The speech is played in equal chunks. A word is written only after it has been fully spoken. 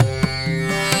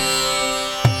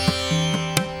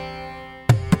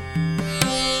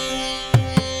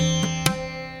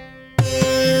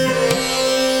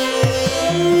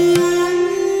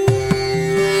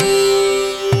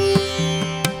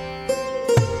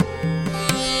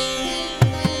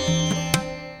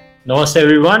Namaste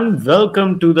everyone.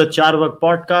 Welcome to the Charvak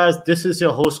podcast. This is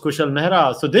your host Kushal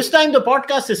Mehra. So this time the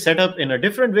podcast is set up in a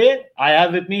different way. I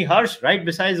have with me Harsh right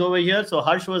besides over here. So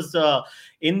Harsh was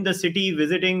in the city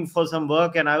visiting for some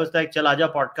work, and I was like, "Chal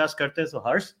aaja podcast karte." So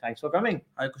Harsh, thanks for coming.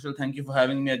 Hi Kushal, thank you for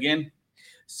having me again.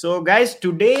 So guys,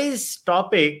 today's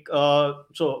topic.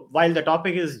 So while the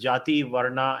topic is Jati,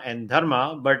 Varna, and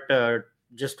Dharma, but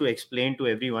just to explain to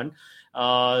everyone.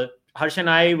 Harsh and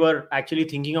I were actually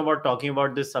thinking about talking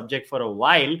about this subject for a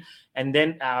while. And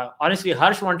then, honestly,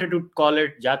 Harsh wanted to call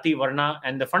it Jati, Varna,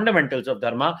 and the fundamentals of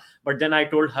Dharma. But then I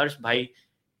told Harsh, bhai,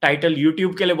 title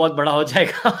YouTube ke liye bahut bada ho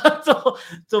jayega.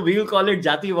 so we will call it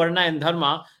Jati, Varna, and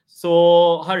Dharma.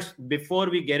 So, Harsh, before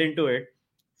we get into it,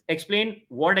 explain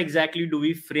what exactly do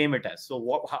we frame it as. So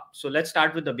let's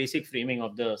start with the basic framing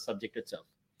of the subject itself.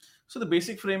 So the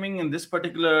basic framing in this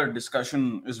particular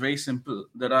discussion is very simple.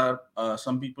 There are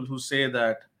some people who say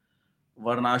that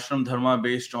Varnashram Dharma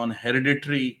based on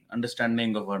hereditary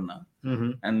understanding of Varna,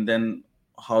 and then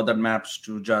how that maps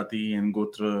to Jati and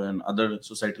Gotra and other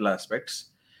societal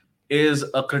aspects is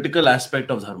a critical aspect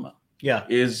of Dharma. Yeah.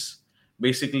 Is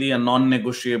basically a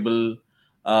non-negotiable,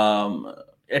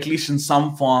 at least in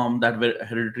some form, that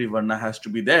hereditary Varna has to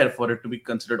be there for it to be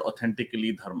considered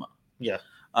authentically Dharma. Yeah.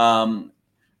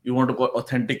 You want to call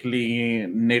authentically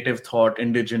native thought,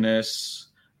 indigenous,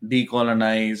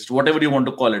 decolonized, whatever you want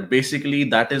to call it. Basically,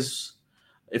 that is,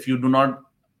 if you do not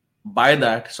buy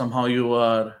that, somehow you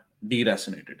are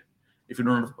deracinated. If you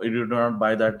do not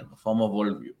buy that form of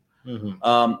worldview.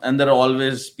 And there are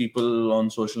always people on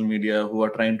social media who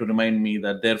are trying to remind me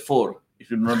that therefore,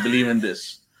 if you do not believe in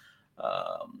this,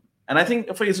 and I think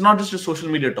it's not just a social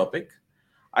media topic.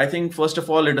 I think, first of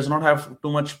all, it does not have too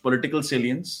much political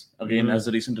salience, again, as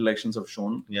the recent elections have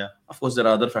shown. Yeah. Of course, there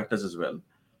are other factors as well.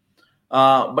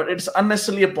 But it's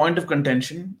unnecessarily a point of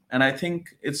contention. And I think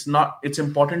it's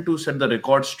important to set the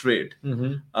record straight,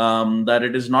 that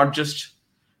it is not just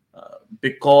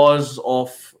because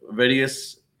of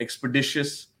various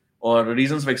expeditious or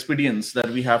reasons of expedience that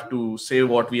we have to say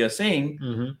what we are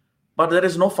saying, but there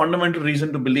is no fundamental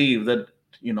reason to believe that,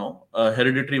 a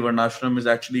hereditary Varnashram is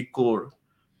actually core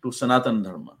to Sanatana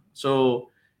Dharma. So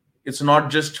it's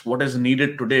not just what is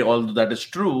needed today, although that is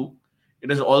true. It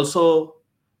is also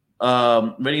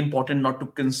very important not to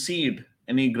concede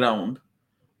any ground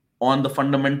on the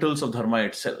fundamentals of Dharma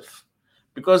itself.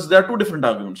 Because there are two different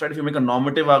arguments, right? If you make a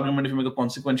normative argument, if you make a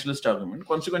consequentialist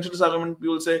argument,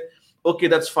 people say, okay,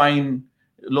 that's fine.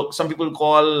 Look, some people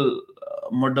call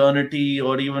modernity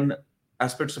or even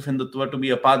aspects of Hindutva to be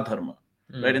apad dharma,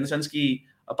 right? In the sense that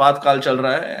apad kal chal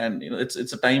raha hai, and it's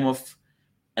a time of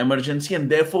emergency, and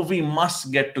therefore we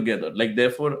must get together. Like,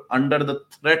 therefore, under the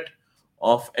threat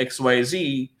of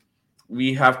XYZ,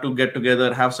 we have to get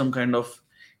together, have some kind of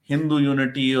Hindu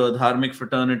unity or dharmic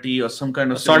fraternity or some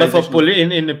kind of sort of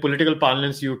in a political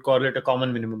parlance, you would call it a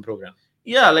common minimum program.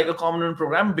 Yeah, like a common minimum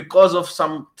program because of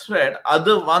some threat.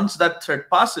 Once that threat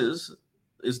passes,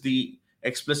 is the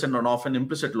explicit and often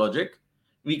implicit logic,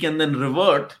 we can then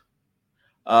revert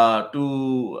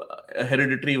to a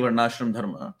hereditary Varnashram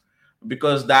Dharma,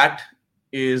 because that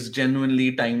is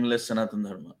genuinely timeless Sanatana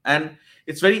Dharma. And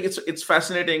it's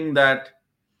fascinating that,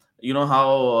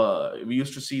 how we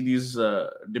used to see these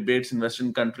debates in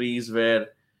Western countries where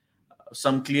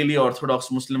some clearly orthodox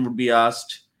Muslim would be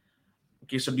asked,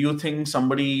 okay, so do you think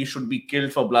somebody should be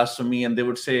killed for blasphemy? And they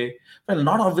would say, well,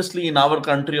 not obviously in our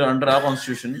country or under our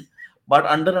constitution, but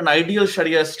under an ideal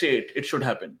Sharia state, it should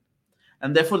happen.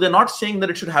 And therefore, they're not saying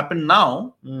that it should happen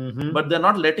now, but they're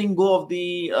not letting go of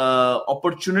the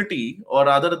opportunity, or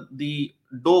rather the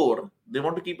door. They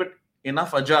want to keep it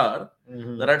enough ajar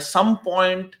that at some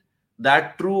point,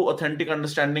 that true, authentic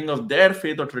understanding of their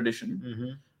faith or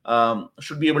tradition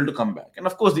should be able to come back. And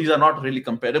of course, these are not really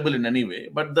comparable in any way,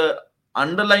 but the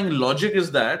underlying logic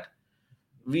is that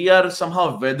we are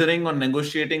somehow weathering or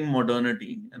negotiating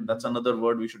modernity, and that's another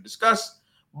word we should discuss.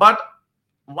 But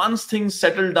once things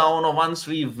settle down, or once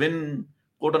we win,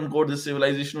 quote unquote, this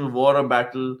civilizational war or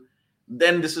battle,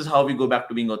 then this is how we go back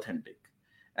to being authentic.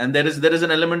 And there is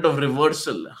an element of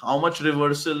reversal. How much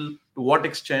reversal, to what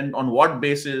extent, on what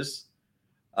basis?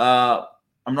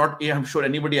 I'm sure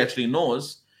anybody actually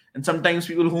knows. And sometimes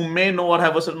people who may know or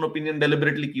have a certain opinion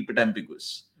deliberately keep it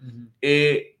ambiguous.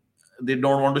 A, they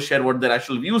don't want to share what their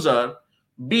actual views are.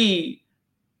 B,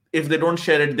 if they don't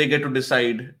share it, they get to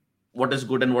decide what is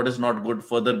good and what is not good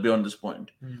further beyond this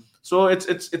point. So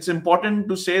it's important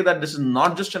to say that this is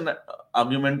not just an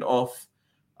argument of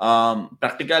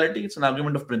practicality; it's an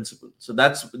argument of principle. So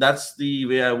that's the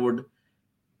way I would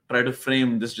try to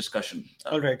frame this discussion.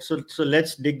 All right, so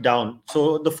let's dig down.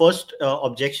 So the first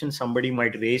objection somebody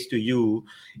might raise to you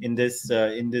in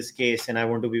this case, and I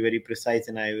want to be very precise,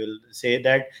 and I will say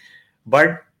that,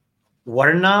 but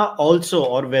Varna also,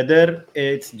 or whether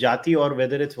it's Jati or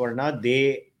whether it's Varna,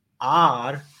 they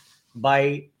are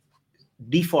by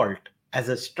default as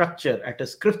a structure at a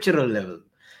scriptural level,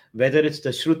 whether it's the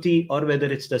Shruti or whether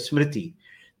it's the Smriti,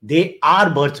 they are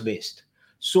birth based.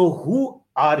 So who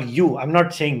are you? I'm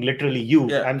not saying literally you.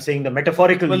 Yeah. I'm saying the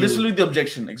metaphorical Well, you. this will be the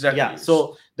objection. Exactly. Yeah.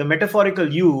 So the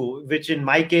metaphorical you, which in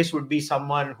my case would be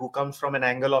someone who comes from an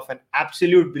angle of an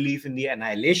absolute belief in the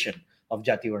annihilation of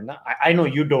Jati Varna. I know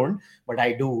you don't, but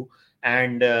I do.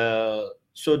 And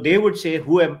so they would say,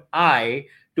 who am I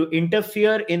to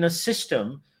interfere in a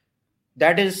system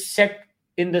that is set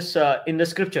in the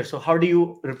scripture? So how do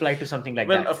you reply to something like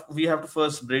that? Well, we have to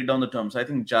first break down the terms. I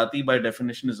think Jati by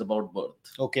definition is about birth.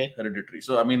 Okay. Hereditary.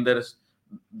 So I mean, there is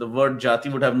the word Jati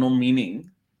would have no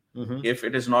meaning if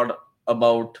it is not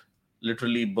about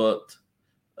literally birth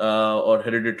or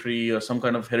hereditary or some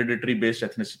kind of hereditary based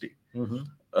ethnicity.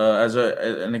 As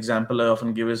an example I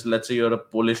often give is, let's say you're a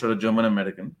Polish or a German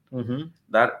American.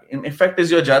 That in effect is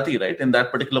your Jati, right? In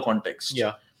that particular context.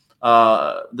 Yeah.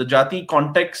 The Jati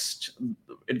context,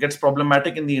 it gets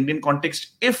problematic in the Indian context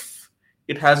if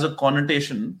it has a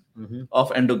connotation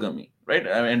of endogamy, right?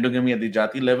 Endogamy at the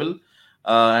Jati level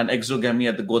and exogamy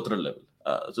at the Gotra level.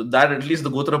 So that at least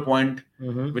the Gotra point,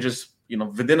 which is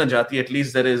within a Jati, at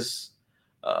least there is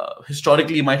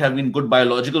historically might have been good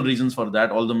biological reasons for that.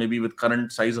 Although maybe with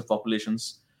current size of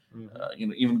populations,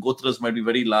 even Gotras might be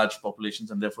very large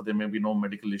populations, and therefore there may be no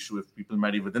medical issue if people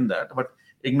marry within that. But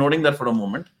ignoring that for a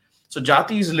moment, so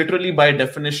Jati is literally by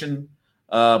definition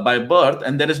by birth,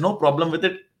 and there is no problem with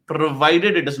it,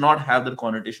 provided it does not have the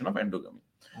connotation of endogamy.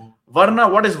 Varna,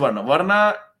 what is Varna?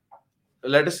 Varna,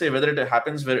 let us say whether it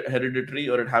happens hereditary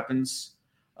or it happens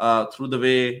through the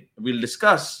way we'll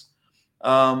discuss.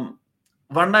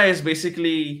 Varna is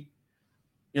basically,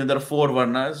 there are 4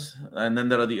 Varnas, and then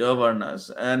there are the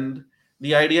Varnas. And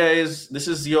the idea is, this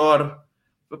is your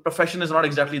profession is not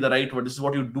exactly the right word. This is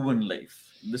what you do in life.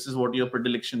 This is what your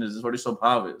predilection is. This is what your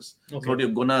swabhav is. This is what your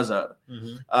gunas are.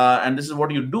 And this is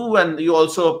what you do. And you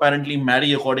also apparently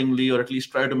marry accordingly, or at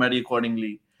least try to marry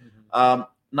accordingly.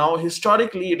 Now,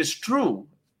 historically, it is true,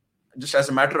 just as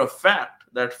a matter of fact,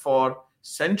 that for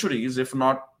centuries, if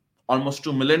not almost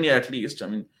 2 millennia at least,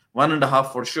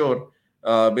 1.5 for sure,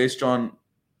 based on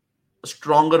a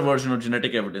stronger version of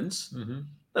genetic evidence,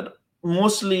 that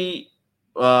mostly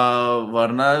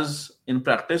Varnas in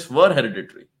practice were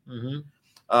hereditary.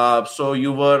 So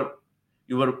you were,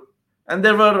 and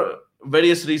there were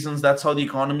various reasons. That's how the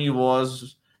economy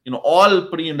was. All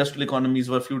pre-industrial economies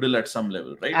were feudal at some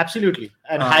level, right? Absolutely.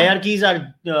 And hierarchies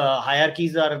are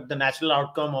the natural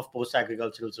outcome of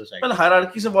post-agricultural society. Well,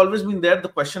 hierarchies have always been there. The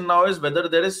question now is whether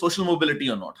there is social mobility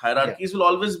or not. Hierarchies will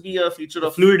always be a feature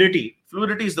of fluidity.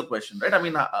 Fluidity is the question, right?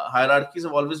 Hierarchies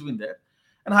have always been there,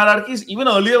 and hierarchies even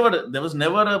earlier there was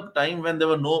never a time when there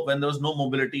was no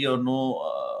mobility or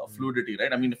no fluidity,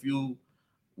 right? If you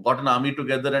got an army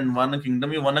together and won a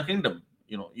kingdom, you won a kingdom.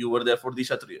 You were therefore the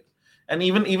Kshatriya. And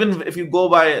even if you go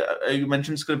by, you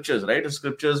mentioned scriptures, right? The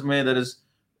scriptures there is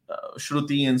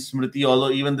Shruti and Smriti,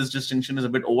 although even this distinction is a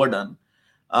bit overdone.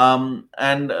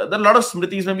 And there are a lot of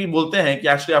Smritis when we bolte hain ki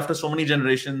actually after so many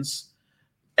generations,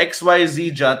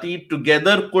 XYZ Jati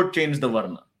together could change the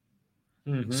Varna.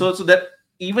 So that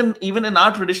even in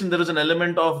our tradition, there is an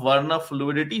element of Varna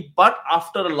fluidity, but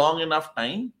after a long enough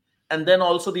time, and then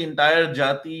also the entire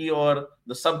Jati or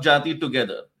the sub-Jati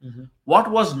together.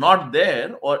 What was not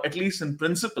there, or at least in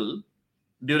principle,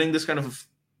 during this kind of,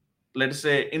 let us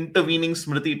say, intervening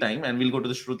Smriti time, and we'll go to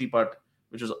the Shruti part,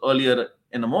 which was earlier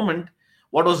in a moment,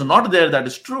 what was not there that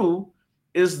is true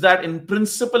is that in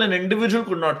principle, an individual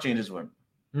could not change his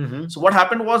Varna. So what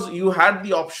happened was you had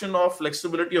the option of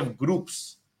flexibility of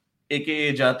groups,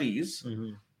 aka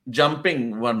Jatis,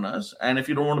 jumping Varnas, and if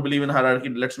you don't want to believe in hierarchy,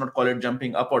 let's not call it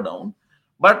jumping up or down,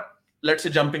 but let's say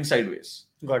jumping sideways.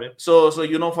 Got it. So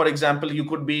for example, you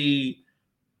could be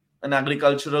an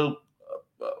agricultural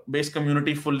based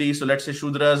community fully, so let's say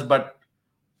Shudras, but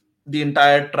the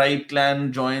entire tribe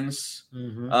clan joins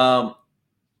a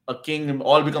king,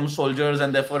 all become soldiers,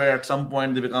 and therefore at some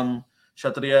point they become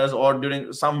Kshatriyas, or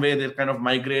during some way they kind of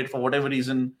migrate for whatever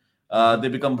reason, they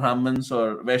become Brahmins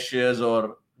or Vaishyas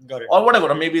or whatever,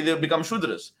 or maybe they become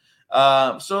Shudras.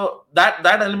 So that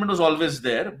element was always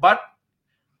there,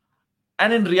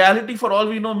 and in reality, for all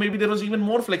we know, maybe there was even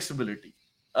more flexibility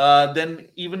than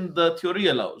even the theory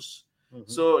allows.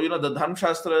 So the Dharma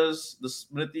Shastras, the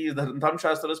Smritis, the Dharma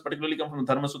Shastras particularly come from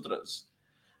the Dharma Sutras.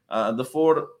 The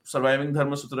four surviving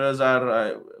Dharma Sutras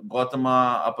are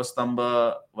Gautama,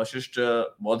 Apastamba, Vashishta,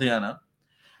 Bodhayana.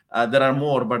 There are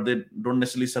more, but they don't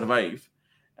necessarily survive.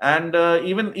 And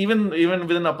even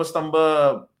within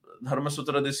Apastamba Dharma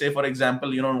Sutra, they say, for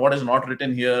example, what is not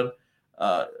written here.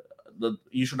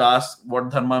 You should ask what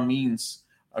dharma means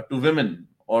to women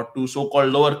or to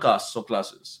so-called lower castes or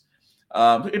classes.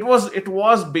 It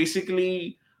was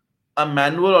basically a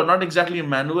manual, or not exactly a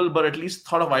manual, but at least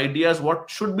thought of ideas what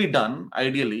should be done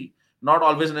ideally, not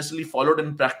always necessarily followed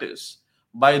in practice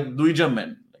by Dvija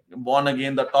men, born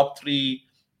again, the top three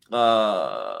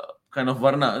kind of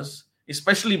varnas,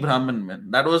 especially Brahmin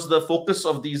men. That was the focus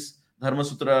of these Dharma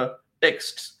Sutra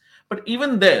texts. But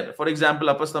even there, for example,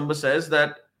 Apastamba says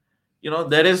that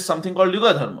there is something called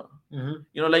Yuga Dharma.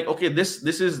 Like, okay, this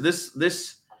is this.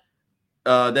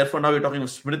 Therefore, now we're talking of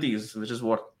Smritis, which is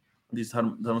what these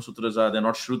Dharma Sutras are. They're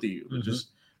not Shruti, which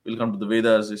is, we'll come to the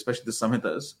Vedas, especially the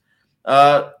Samhitas.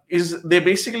 Is they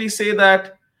basically say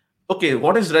that, okay,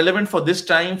 what is relevant for this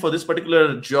time, for this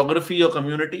particular geography or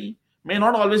community, may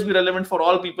not always be relevant for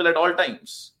all people at all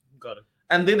times. Got it.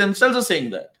 And they themselves are saying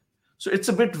that. So it's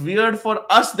a bit weird for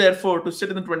us, therefore, to sit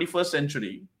in the 21st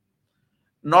century,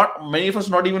 many of us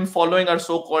not even following our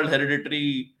so-called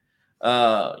hereditary,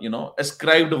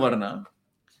 ascribed varna.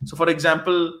 So, for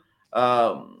example,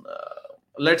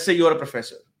 let's say you are a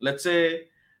professor. Let's say,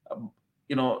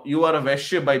 you are a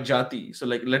Vaishya by Jati. So,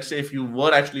 like, let's say if you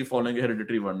were actually following a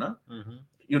hereditary varna,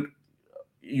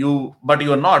 but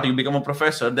you are not. You become a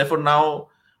professor. Therefore, now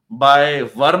by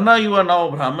varna you are now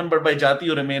Brahmin, but by Jati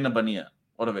you remain a Baniya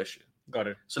or a Vaishya. Got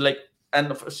it. So,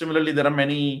 and similarly, there are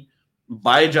many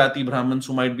by Jati Brahmins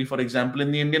who might be, for example,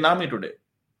 in the Indian army today.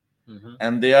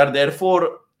 And they are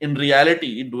therefore, in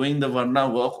reality, doing the Varna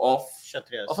work of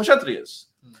Kshatriyas.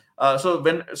 So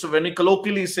when we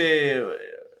colloquially say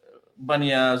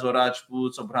Baniyas or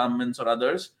Rajputs or Brahmins or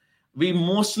others, we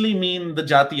mostly mean the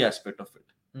Jati aspect of it.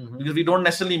 Because we don't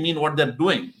necessarily mean what they're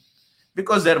doing.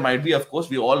 Because there might be, of course,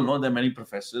 we all know there are many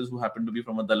professors who happen to be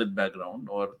from a Dalit background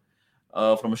or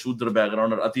from a Shudra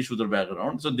background or Ati Shudra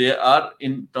background. So they are,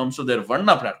 in terms of their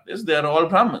Varna practice, they are all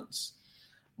Brahmins.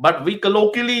 But we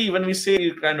colloquially, when we say,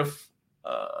 we kind of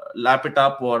lap it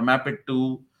up or map it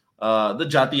to the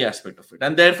Jati aspect of it.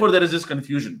 And therefore, there is this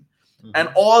confusion. And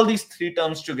all these three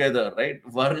terms together, right?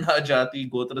 Varna, Jati,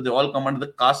 Gotra, they all come under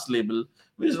the caste label,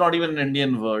 which is not even an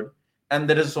Indian word. And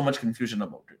there is so much confusion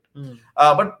about it.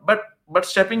 But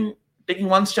taking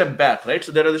one step back, right?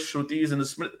 So there are the Shrutis and the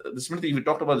Smriti. We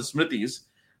talked about the Smritis,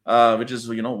 which is,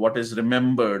 what is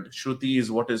remembered. Shruti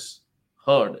is what is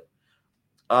heard.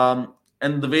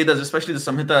 And the Vedas, especially the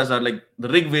Samhitas, are like the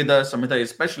Rig Veda, Samhita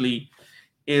especially,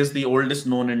 is the oldest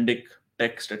known Indic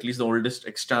text, at least the oldest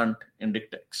extant Indic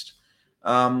text.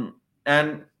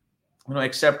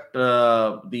 Except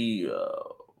the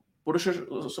Purusha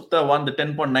Sukta 1, the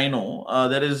 10.90,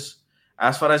 there is,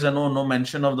 as far as I know, no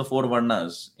mention of the four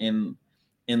Varnas in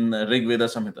Rig Veda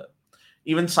Samhita.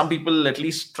 Even some people at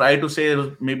least try to say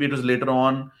maybe it was later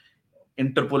on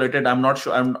interpolated. I'm not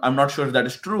sure. I'm not sure if that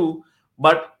is true.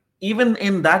 But even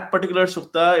in that particular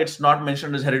sukta, it's not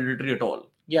mentioned as hereditary at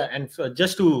all. Yeah, and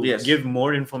just to give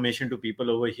more information to people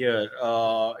over here,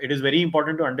 it is very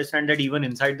important to understand that even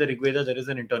inside the Rig Veda, there is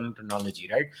an internal chronology,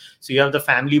 right? So you have the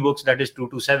family books, that is 2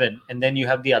 to 7, and then you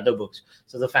have the other books.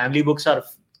 So the family books are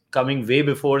coming way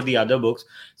before the other books.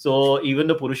 So even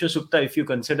the Purusha Sukta, if you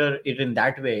consider it in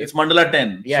that way, it's Mandala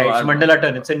 10. Yeah, it's Mandala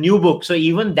 10. It's a new book. So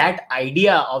even that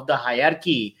idea of the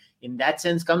hierarchy, in that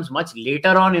sense, comes much later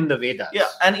on in the Vedas. Yeah,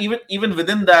 and even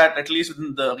within that, at least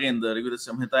within the Rig Veda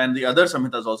Samhita and the other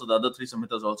Samhitas also, the other three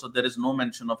Samhitas also, there is no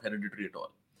mention of hereditary at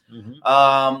all.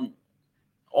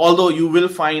 Although you will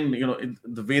find,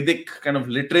 the Vedic kind of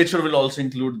literature will also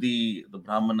include the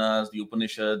Brahmanas, the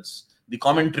Upanishads, the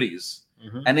commentaries.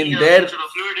 And in their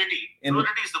fluidity is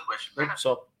the question.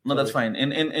 No, that's fine.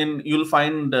 In you'll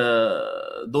find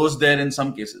those there in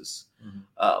some cases.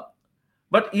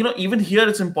 But even here,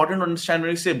 it's important to understand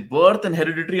when we say birth and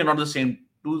hereditary are not two same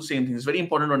things. It's very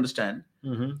important to understand.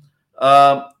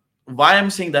 Why I'm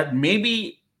saying that.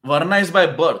 Maybe Varna is by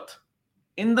birth,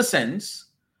 in the sense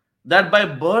that by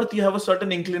birth you have a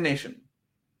certain inclination.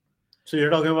 So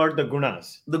you're talking about the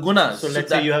gunas. The gunas. So let's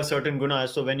say you have certain gunas.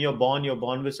 So when you're born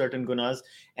with certain gunas,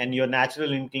 and your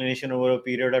natural inclination over a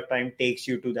period of time takes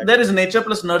you to that. There is nature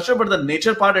plus nurture, but the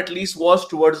nature part at least was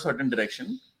towards a certain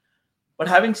direction. But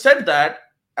having said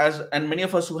that, and many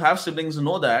of us who have siblings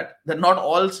know that not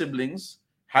all siblings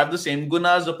have the same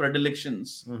gunas or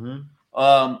predilections.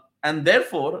 And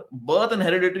therefore, birth and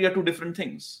hereditary are two different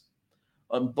things.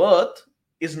 Birth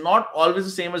is not always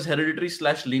the same as hereditary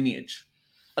 / lineage.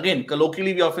 again,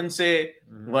 colloquially, we often say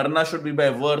Mhm. Varna should be by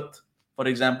birth. For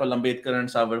example, Ambedkar and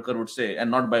Savarkar would say, and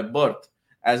not by birth,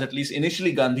 as at least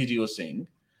initially Gandhiji was saying.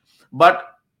 But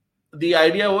the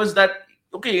idea was that,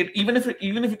 okay, even if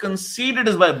you concede it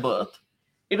is by birth,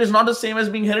 it is not the same as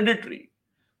being hereditary.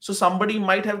 So somebody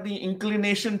might have the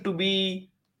inclination to be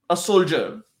a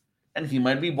soldier, and he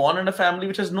might be born in a family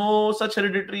which has no such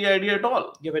hereditary idea at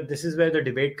all. Yeah, but this is where the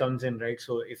debate comes in, right?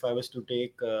 So if I was to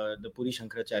take the Puri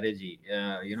Shankaracharya ji,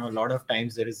 a lot of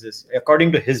times there is this,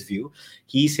 according to his view,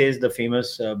 he says the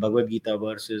famous Bhagavad Gita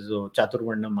verse is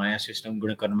Chaturvarna Maya System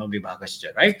Guna Karma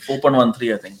Vibhagascha, right?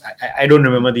 4.13, I think. I don't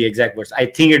remember the exact words. I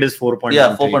think it is 4.13.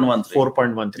 Yeah, 4.13.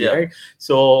 4.13, Yeah. right?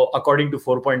 So according to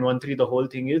 4.13, the whole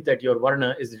thing is that your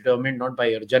Varna is determined not by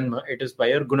your Janma, it is by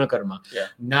your Guna Karma. Yeah.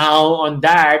 Now on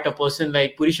that, a person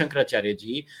like Puri Shankaracharya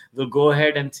ji will go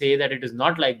ahead and say that it is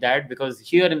not like that, because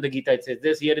here in the Gita it says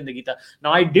this, here in the Gita.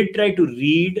 Now I did try to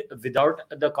read without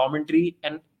the commentary,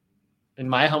 and in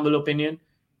my humble opinion,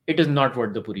 it is not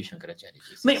what the Puri Shankaracharya ji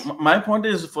says. No, my point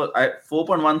is,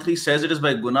 4.13 says it is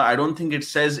by guna. I don't think it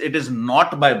says it is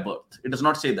not by birth. It does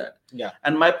not say that. Yeah.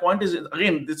 And my point is,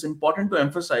 again, it's important to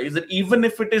emphasize that even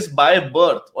if it is by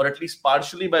birth, or at least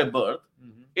partially by birth,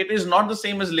 it is not the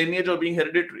same as lineage or being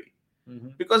hereditary.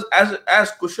 Because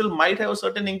as Kushal might have a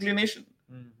certain inclination.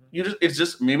 It's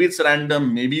just, maybe it's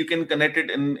random, maybe you can connect it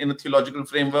in a theological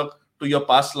framework to your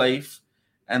past life,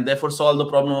 and therefore solve the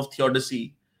problem of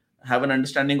theodicy. Have an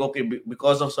understanding, okay,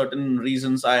 because of certain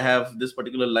reasons I have this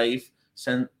particular life,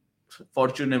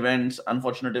 fortune events,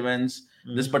 unfortunate events,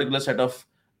 this particular set of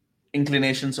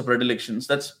inclinations or predilections.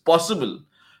 That's possible,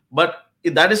 but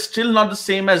that is still not the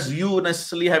same as you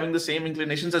necessarily having the same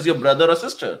inclinations as your brother or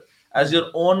sister, as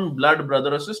your own blood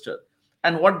brother or sister.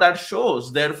 And what that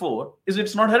shows, therefore, is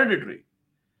it's not hereditary.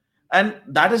 And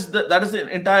that is the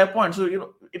entire point.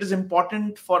 So it is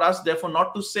important for us, therefore,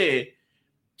 not to say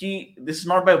this is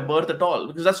not by birth at all,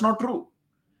 because that's not true.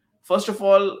 First of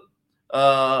all,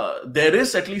 there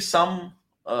is at least some,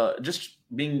 just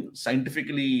being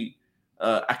scientifically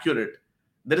accurate,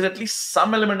 there is at least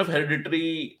some element of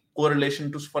hereditary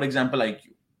correlation to, for example, IQ.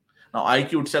 Now,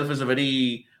 IQ itself is a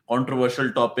very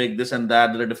controversial topic, this and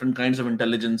that. There are different kinds of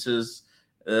intelligences.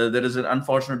 There is an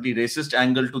unfortunately racist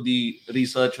angle to the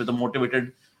research with a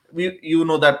motivated, you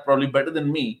know that probably better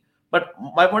than me. But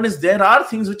my point is, there are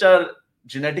things which are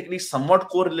genetically somewhat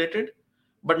correlated,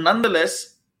 but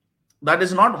nonetheless, that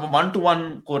is not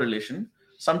one-to-one correlation.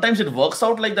 Sometimes it works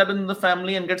out like that in the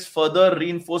family and gets further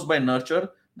reinforced by nurture.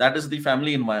 That is the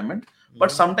family environment.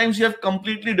 But sometimes you have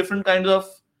completely different kinds of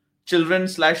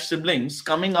children/siblings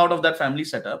coming out of that family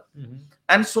setup.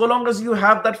 And so long as you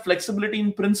have that flexibility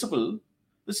in principle,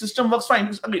 the system works fine.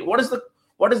 Because, okay, what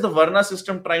is the Varna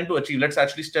system trying to achieve? Let's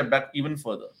actually step back even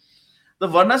further. The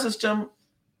Varna system,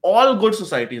 all good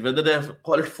societies, whether they have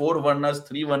call it 4 Varnas,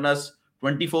 3 Varnas,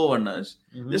 24 Varnas,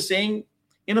 they're saying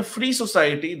in a free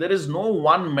society, there is no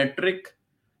one metric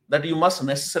that you must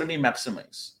necessarily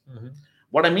maximize.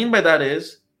 What I mean by that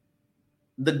is,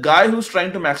 the guy who's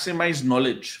trying to maximize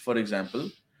knowledge, for example,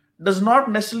 does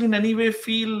not necessarily in any way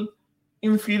feel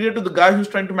inferior to the guy who's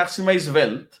trying to maximize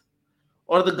wealth,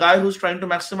 or the guy who's trying to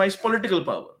maximize political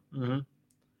power.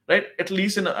 Right? At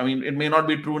least it may not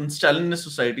be true in Stalinist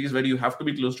societies where you have to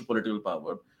be close to political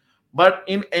power. But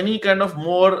in any kind of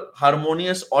more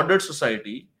harmonious, ordered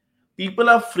society, people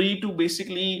are free to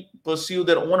basically pursue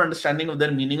their own understanding of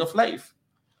their meaning of life.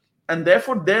 And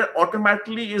therefore, there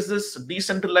automatically is this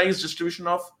decentralized distribution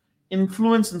of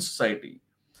influence in society.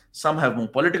 Some have more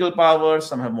political power,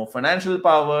 some have more financial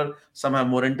power, some have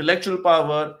more intellectual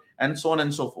power, and so on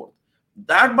and so forth.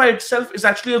 That by itself is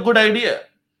actually a good idea.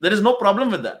 There is no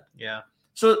problem with that. Yeah.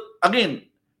 So again,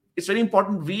 it's very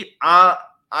important.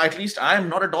 At least I am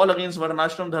not at all against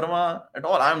Varnashram Dharma at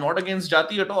all. I am not against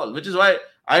Jati at all, which is why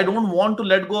I don't want to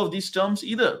let go of these terms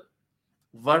either.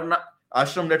 Varna,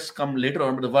 Ashram, let's come later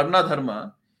on, but the Varna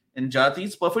Dharma and Jati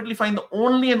is perfectly fine. The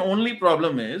only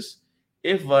problem is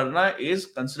if Varna is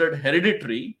considered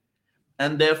hereditary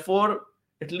and therefore,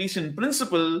 at least in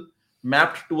principle,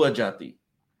 mapped to a Jati.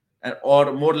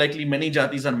 Or more likely, many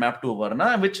Jatis are mapped to a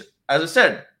Varna, which, as I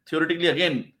said, theoretically,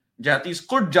 again, Jatis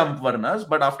could jump Varnas,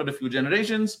 but after a few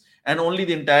generations, and only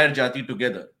the entire Jati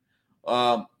together,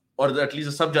 or at least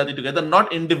a sub-Jati together,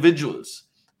 not individuals.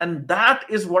 And that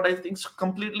is what I think is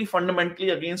completely fundamentally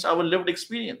against our lived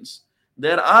experience.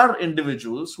 There are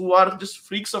individuals who are just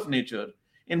freaks of nature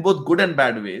in both good and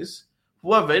bad ways,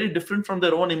 who are very different from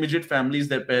their own immediate families,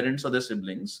 their parents or their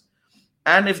siblings.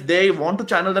 And if they want to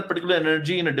channel that particular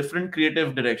energy in a different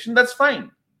creative direction, that's fine.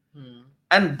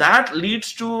 And that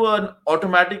leads to an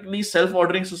automatically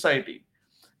self-ordering society.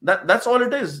 That's all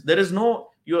it is. There is no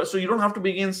So you don't have to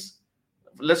be against,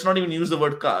 let's not even use the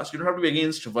word caste. You don't have to be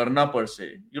against Varna per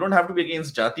se. You don't have to be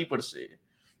against Jati per se.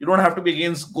 You don't have to be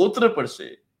against Gotra per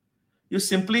se. You're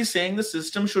simply saying the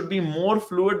system should be more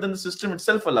fluid than the system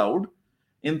itself allowed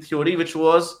in theory, which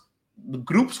was the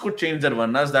groups could change their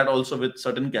Varnas, that also with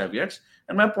certain caveats.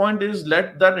 And my point is,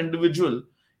 let that individual,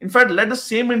 in fact, let the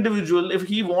same individual, if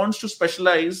he wants to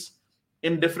specialize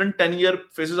in different 10-year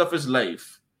phases of his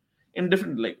life, in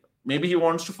different, like maybe he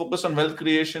wants to focus on wealth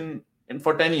creation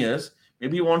for 10 years,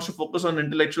 maybe he wants to focus on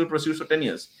intellectual pursuits for 10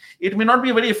 years. It may not be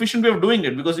a very efficient way of doing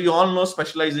it, because we all know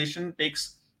specialization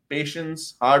takes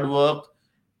patience, hard work,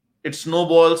 it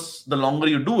snowballs the longer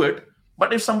you do it.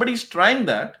 But if somebody is trying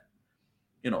that,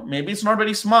 maybe it's not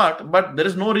very smart, but there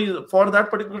is no reason for that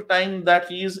particular time that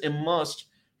he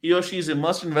or she is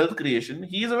immersed in wealth creation,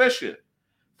 he is a Vaishya.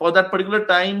 For that particular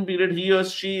time period, he or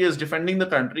she is defending the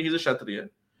country, he's a Kshatriya.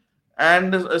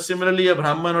 And similarly, a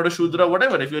Brahman or a Shudra,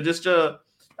 whatever. If you're just the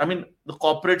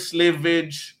corporate slave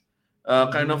wage,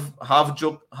 kind of half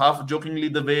jokingly,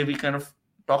 the way we kind of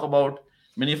talk about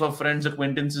many of our friends,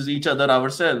 acquaintances, each other,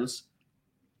 ourselves,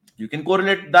 you can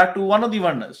correlate that to one of the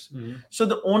Varnas. So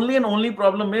the only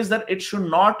problem is that it should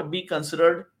not be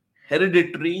considered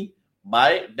hereditary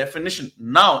by definition.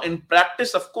 Now, in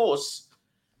practice, of course,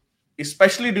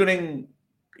 especially during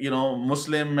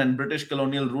Muslim and British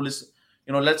colonial rule, is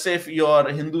let's say if your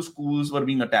Hindu schools were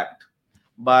being attacked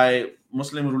by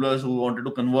Muslim rulers who wanted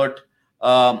to convert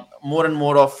more and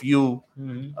more of you,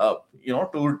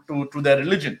 to their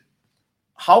religion.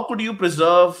 How could you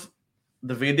preserve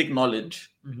the Vedic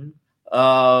knowledge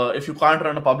if you can't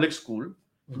run a public school?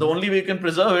 The only way you can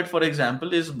preserve it, for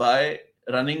example, is by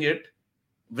running it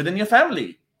within your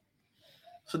family.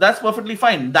 So that's perfectly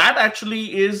fine. That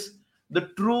actually is the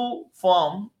true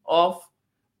form of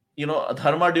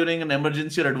dharma during an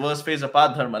emergency or adverse phase,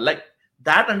 apart dharma. Like,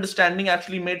 that understanding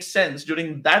actually made sense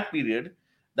during that period,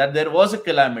 that there was a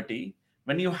calamity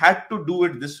when you had to do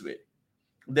it this way.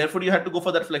 Therefore, you had to go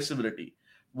for that flexibility.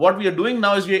 What we are doing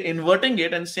now is we are inverting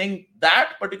it and saying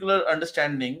that particular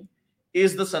understanding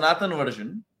is the Sanatan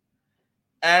version,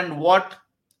 and what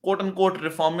quote unquote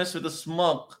reformists with a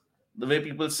smirk, the way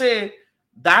people say,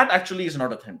 that actually is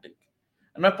not authentic.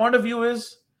 And my point of view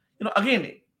is,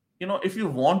 again, if you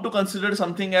want to consider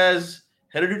something as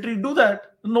hereditary, do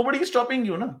that. Nobody is stopping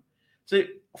you. No? So,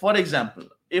 for example,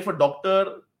 if a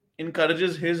doctor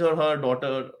encourages his or her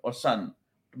daughter or son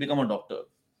to become a doctor,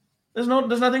 there's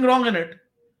nothing wrong in it.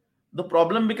 The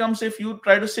problem becomes if you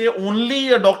try to say only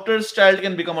a doctor's child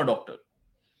can become a doctor,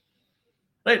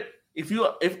 right?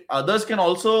 If others can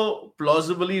also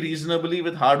plausibly, reasonably,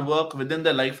 with hard work within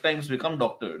their lifetimes become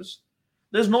doctors,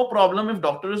 there's no problem if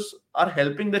doctors are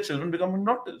helping their children becoming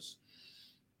doctors.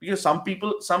 Because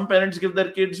some parents give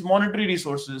their kids monetary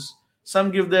resources,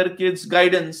 some give their kids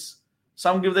guidance,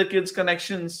 some give their kids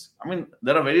connections. I mean,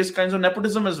 there are various kinds of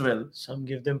nepotism as well. Some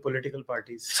give them political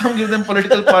parties.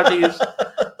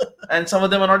 And some of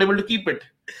them are not able to keep it,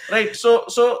 right? So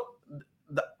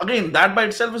again, that by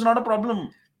itself is not a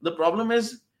problem. The problem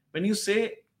is when you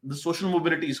say the social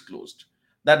mobility is closed,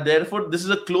 that therefore this is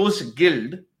a closed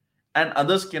guild and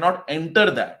others cannot enter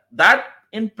that. That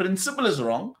in principle is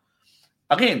wrong.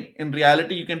 Again, in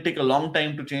reality, you can take a long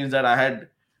time to change that. I had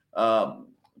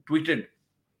tweeted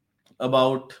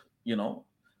about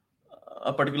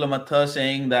a particular matha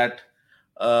saying that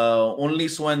only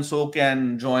so and so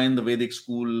can join the Vedic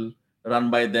school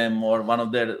run by them or one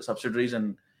of their subsidiaries,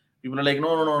 and people are like,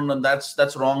 no,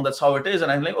 that's wrong, that's how it is.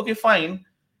 And I'm like, okay, fine.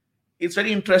 It's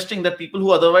very interesting that people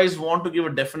who otherwise want to give a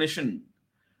definition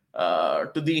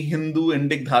to the Hindu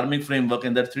Indic dharmic framework,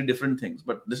 and there are three different things,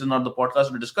 but this is not the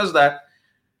podcast to discuss that.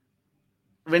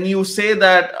 When you say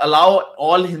that allow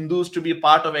all Hindus to be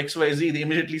part of XYZ, they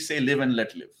immediately say live and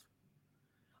let live.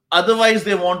 Otherwise,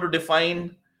 they want to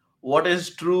define what is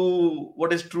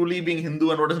truly being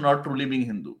Hindu and what is not truly being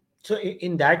Hindu. So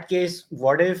in that case,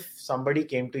 what if somebody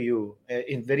came to you,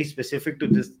 in very specific to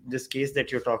this case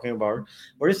that you're talking about,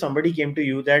 what if somebody came to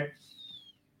you that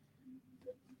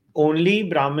only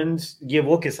Brahmins, ये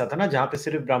वो किस्सा था ना जहाँ पे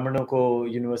सिर्फ ब्राह्मणों को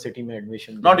यूनिवर्सिटी में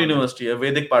admission, not university, a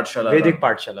Vedic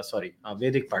पाठशाला, sorry,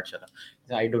 Vedic पाठशाला.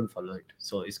 I don't follow it,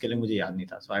 so इसके लिए मुझे याद नहीं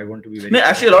था. So I want to be very. No,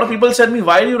 actually, a lot of people said me,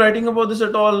 why are you writing about this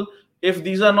at all? If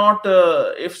these are not,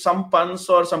 if some pans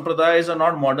or sampradayas are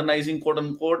not modernizing, quote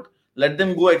unquote, let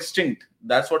them go extinct.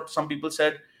 That's what some people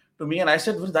said to me, and I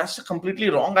said, well, that's a completely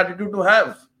wrong attitude to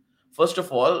have. First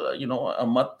of all, a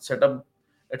mat set up,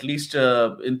 at least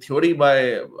in theory,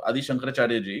 by Adi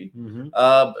Shankaracharya ji,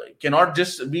 cannot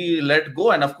just be let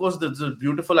go. And of course, there's a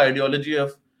beautiful ideology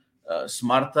of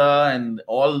Smartha and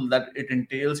all that it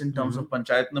entails in terms of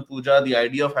Panchayatna Puja, the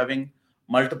idea of having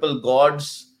multiple gods,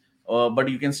 but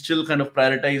you can still kind of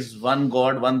prioritize one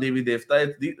god, one Devi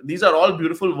Devta. These are all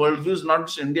beautiful worldviews, not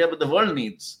just India, but the world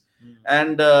needs.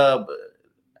 And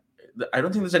I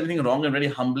don't think there's anything wrong in very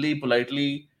humbly,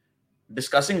 politely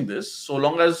discussing this, so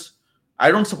long as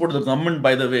I don't support the government,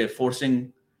 by the way,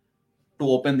 forcing to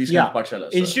open these kind of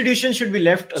pathshalas. Institutions should be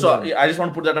left So alone. I just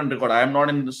want to put that on record. I am not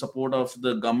in the support of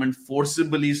the government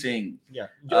forcibly saying.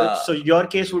 So your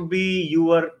case would be you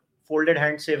were folded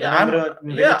hands say I'm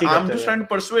just trying to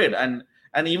persuade, and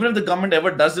even if the government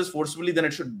ever does this forcibly, then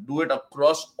it should do it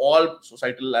across all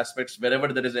societal aspects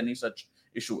wherever there is any such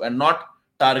issue, and not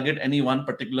target any one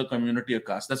particular community or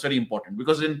caste. That's very important,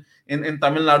 because in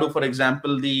Tamil Nadu, for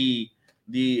example, the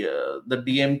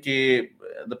DMK,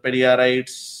 the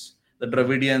Periyarites, the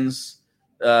Dravidians,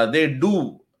 they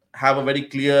do have a very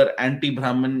clear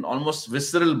anti-Brahmin, almost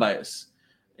visceral bias,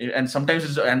 and sometimes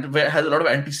has a lot of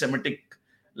anti-Semitic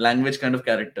language kind of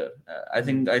character. I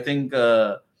think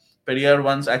Periyar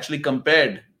once actually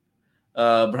compared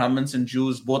Brahmins and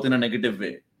Jews both in a negative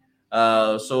way.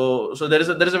 So there is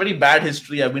a very bad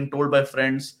history. I've been told by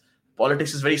friends,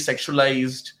 politics is very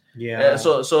sexualized.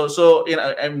 So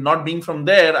I'm not being from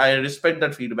there. I respect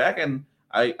that feedback, and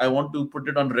I want to put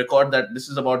it on record that this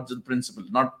is about the principle,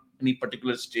 not any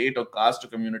particular state or caste or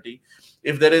community.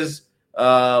 If there is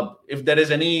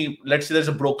any, let's say there's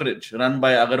a brokerage run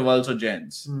by Agarwals or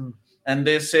Jains, and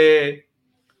they say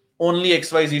only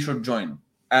XYZ should join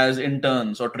as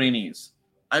interns or trainees,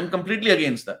 I'm completely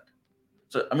against that.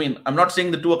 So, I mean, I'm not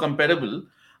saying the two are comparable,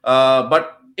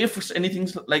 but if anything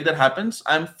like that happens,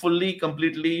 I'm fully,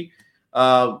 completely,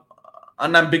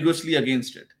 unambiguously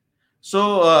against it.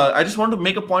 So I just want to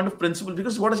make a point of principle,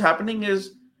 because what is happening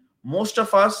is most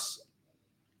of us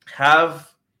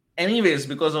have, anyways,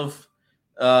 because of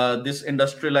this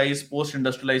industrialized,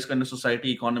 post-industrialized kind of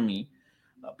society economy,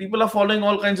 people are following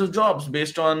all kinds of jobs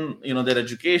based on their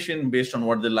education, based on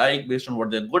what they like, based on what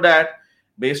they're good at,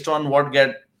 based on what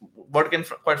can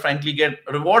quite frankly get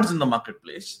rewards in the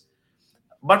marketplace.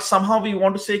 But somehow we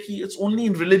want to say it's only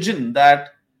in religion that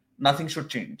nothing should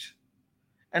change.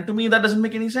 And to me, that doesn't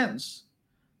make any sense.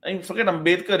 I mean, forget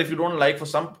Ambedkar. If you don't like, for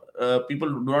some people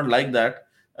who do not like that,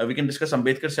 we can discuss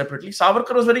Ambedkar separately.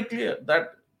 Savarkar was very clear that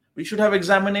we should have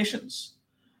examinations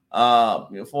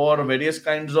for various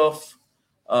kinds of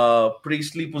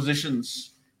priestly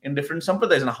positions in different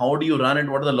sampradayas. And how do you run it?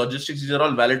 What are the logistics? These are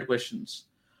all valid questions.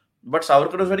 But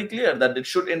Savarkar was very clear that it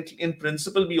should, in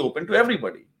principle, be open to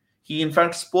everybody. He, in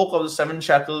fact, spoke of the 7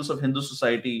 shackles of Hindu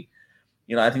society.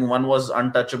 I think one was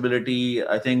untouchability.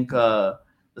 I think the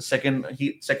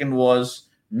second was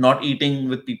not eating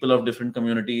with people of different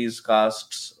communities,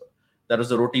 castes. That was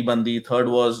the roti bandi. Third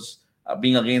was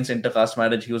being against intercaste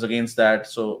marriage. He was against that.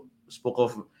 So spoke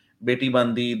of beti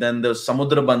bandi. Then there's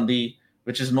samudra bandi,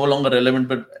 which is no longer relevant,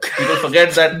 but people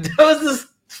forget that. That was the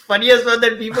funniest one,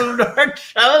 that people do not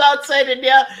travel outside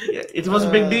India. It was a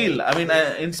big deal. I mean,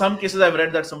 in some cases, I've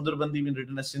read that samudra bandi been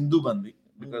written as Sindhu bandi,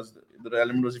 because the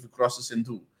element was if you cross the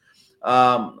Sindhu.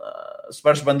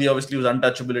 Sparsh bandi obviously was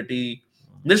untouchability.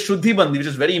 There's Shuddhi bandi, which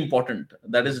is very important.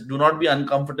 That is, do not be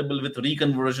uncomfortable with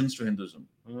reconversions to Hinduism.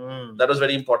 That was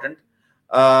very important.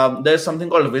 There's something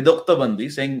called Vidokta bandi,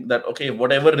 saying that, okay,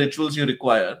 whatever rituals you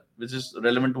require, which is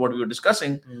relevant to what we were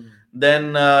discussing,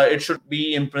 then it should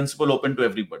be in principle open to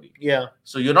everybody.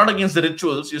 So you're not against the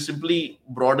rituals, you're simply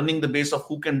broadening the base of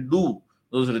who can do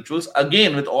those rituals,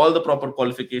 again with all the proper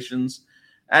qualifications.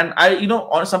 And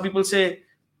some people say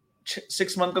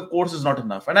 6-month course is not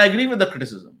enough, and I agree with the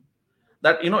criticism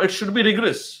that it should be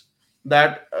rigorous.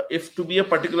 That if to be a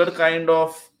particular kind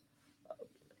of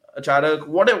acharak,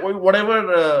 whatever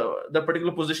the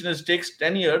particular position is, takes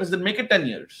 10 years, then make it 10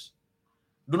 years.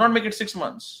 Do not make it 6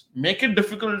 months. Make it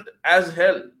difficult as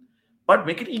hell, but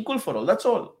make it equal for all. That's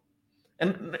all.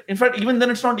 And in fact, even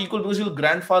then it's not equal, because you'll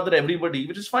grandfather everybody,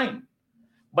 which is fine.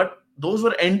 But those who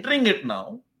are entering it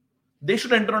now, they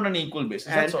should enter on an equal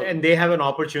basis. And they have an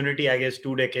opportunity, I guess,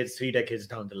 2 decades, 3 decades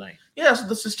down the line. Yes,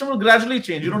 the system will gradually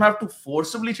change. You don't have to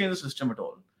forcibly change the system at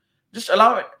all. Just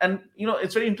allow it. And,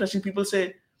 it's very interesting. People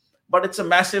say, but it's a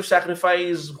massive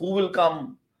sacrifice. Who will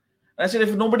come? And I said,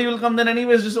 if nobody will come, then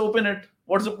anyways, just open it.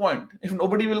 What's the point? If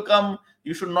nobody will come,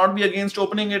 you should not be against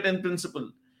opening it in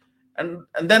principle. And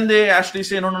then they actually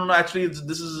say, no, actually,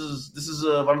 this is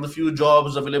one of the few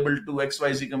jobs available to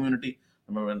XYZ community.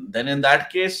 Then in that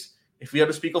case, if we have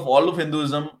to speak of all of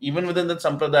Hinduism, even within that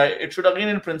sampradaya, it should again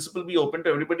in principle be open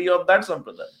to everybody of that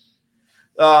sampradaya.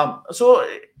 So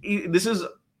this is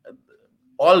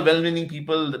all well-meaning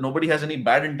people. Nobody has any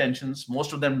bad intentions.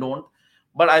 Most of them don't.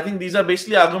 But I think these are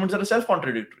basically arguments that are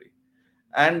self-contradictory.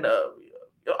 And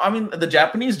the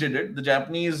Japanese did it. The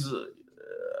Japanese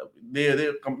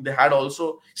they had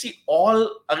also, see,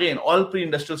 all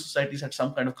pre-industrial societies had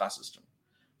some kind of caste system.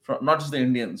 From not just the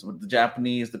Indians, but the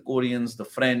Japanese, the Koreans, the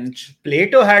French.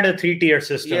 Plato had a 3-tier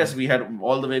system. Yes, we had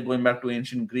all the way going back to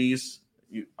ancient Greece,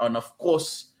 and of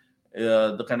course,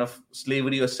 the kind of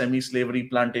slavery or semi-slavery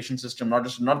plantation system, not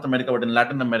just in North America but in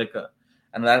Latin America.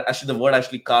 And that, actually, the word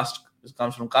caste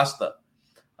comes from casta.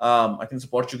 I think it's a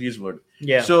Portuguese word.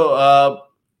 Yeah. So,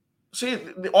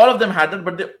 all of them had that,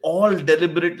 but they all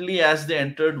deliberately, as they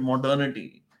entered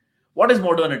modernity. What is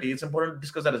modernity? It's important to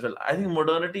discuss that as well. I think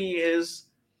modernity is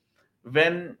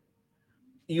when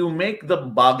you make the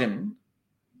bargain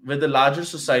with the larger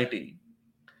society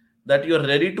that you're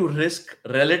ready to risk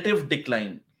relative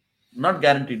decline, not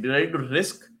guaranteed. You're ready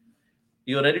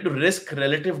to risk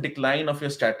relative decline of your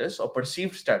status or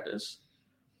perceived status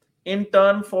in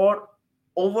turn for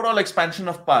overall expansion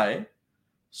of pie,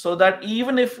 so that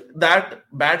even if that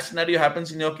bad scenario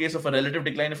happens in your case of a relative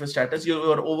decline of your status,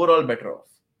 you're overall better off.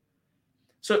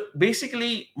 So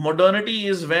basically, modernity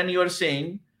is when you're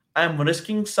saying, I'm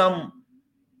risking some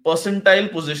percentile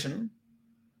position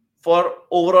for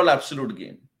overall absolute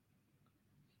gain.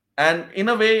 And in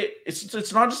a way,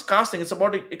 it's not just casting, it's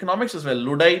about economics as well.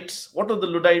 Luddites, what are the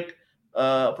Luddite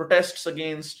protests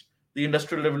against the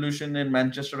Industrial Revolution in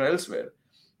Manchester or elsewhere?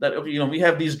 That, okay, we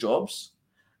have these jobs.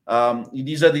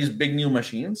 These are these big new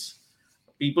machines.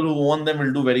 People who own them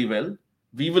will do very well.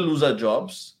 We will lose our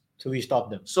jobs. So we stop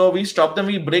them.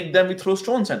 We break them, we throw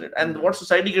stones at it. And what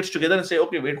society gets together and say,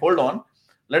 okay, wait, hold on.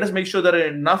 Let us make sure there are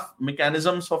enough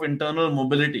mechanisms of internal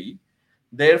mobility.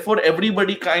 Therefore,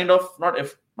 everybody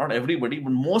not everybody,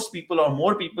 but most people or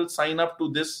more people sign up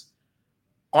to this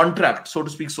contract, so to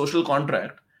speak, social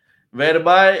contract,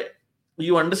 whereby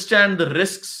you understand the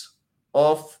risks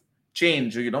of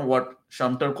change, what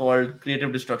Shamter called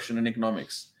creative destruction in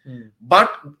economics.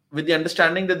 But with the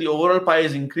understanding that the overall pie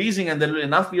is increasing and there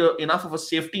will be enough of a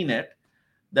safety net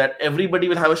that everybody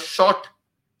will have a shot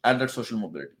at that social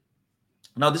mobility.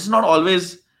 Now, this is not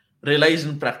always realized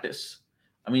in practice.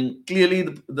 I mean,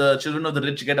 clearly the children of the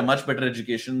rich get a much better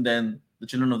education than the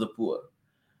children of the poor.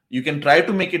 You can try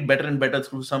to make it better and better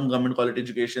through some government quality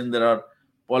education. There are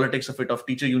politics of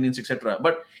teacher unions, etc.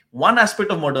 But one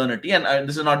aspect of modernity, and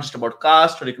this is not just about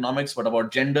caste or economics, but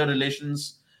about gender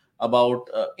relations, about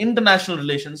international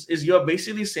relations, is you're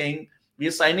basically saying we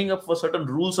are signing up for certain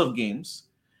rules of games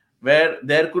where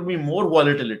there could be more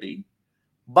volatility,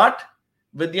 but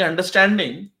with the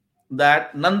understanding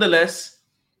that nonetheless,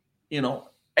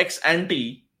 ex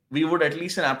ante, we would at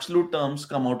least in absolute terms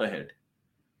come out ahead.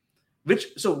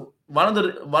 So one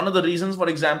of the reasons, for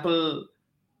example,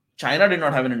 China did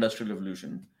not have an industrial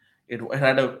revolution. It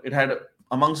had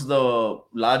amongst the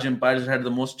large empires, it had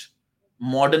the most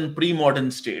modern,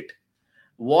 pre-modern state,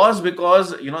 was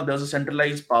because there was a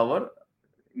centralized power.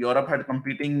 Europe had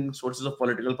competing sources of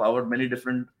political power, many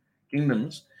different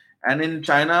kingdoms, and in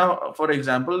China, for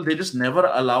example, they just never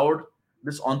allowed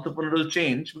this entrepreneurial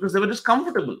change because they were just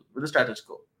comfortable with the status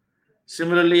quo.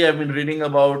 Similarly, I've been reading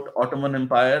about Ottoman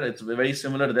Empire. It's very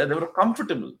similar there. They were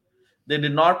comfortable. They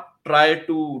did not try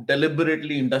to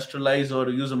deliberately industrialize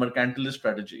or use a mercantilist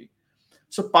strategy.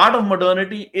 So part of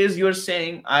modernity is you're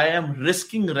saying, I am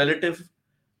risking relative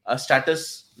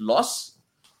status loss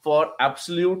for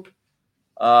absolute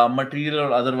material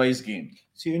or otherwise gain.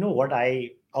 So what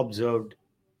I observed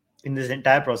in this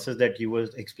entire process that you were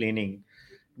explaining,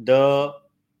 the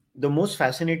most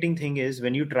fascinating thing is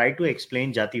when you try to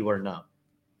explain Jati Varna,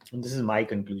 and this is my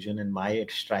conclusion and my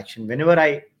extraction, whenever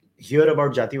I hear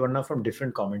about Jati Varna from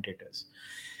different commentators,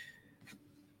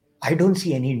 I don't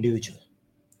see any individual.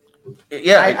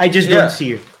 Yeah, I just don't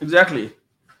see it. Exactly.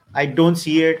 I don't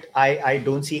see it. I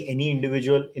don't see any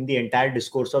individual in the entire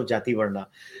discourse of Jati Varna.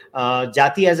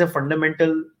 Jati as a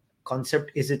fundamental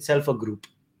concept is itself a group.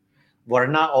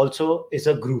 Varna also is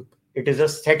a group. It is a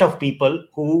set of people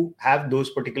who have those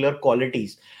particular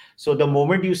qualities. So the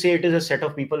moment you say it is a set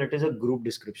of people, it is a group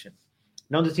description.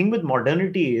 Now, the thing with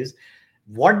modernity is,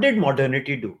 what did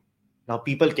modernity do? Now,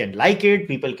 people can like it,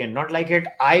 people cannot like it.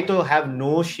 I though have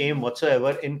no shame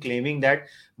whatsoever in claiming that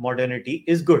modernity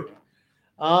is good.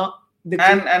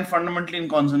 And fundamentally in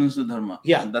consonance with Dharma.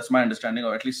 Yeah. That's my understanding,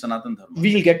 or at least Sanatan Dharma.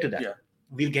 We'll get to that. Yeah.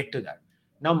 We'll get to that.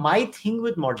 Now, my thing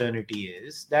with modernity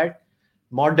is that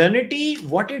modernity,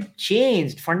 what it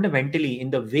changed fundamentally in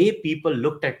the way people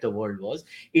looked at the world was,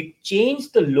 it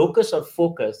changed the locus of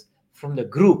focus from the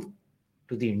group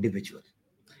to the individual.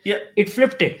 Yeah. It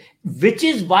flipped it, which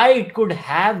is why it could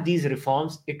have these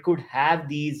reforms, it could have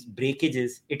these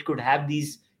breakages, it could have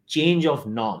these change of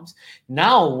norms.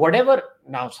 Now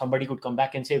somebody could come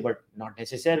back and say, but not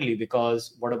necessarily,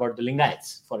 because what about the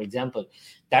Lingayats, for example?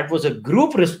 That was a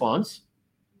group response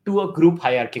to a group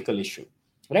hierarchical issue,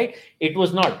 right? It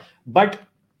was not, but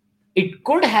it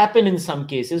could happen in some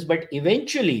cases, but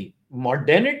eventually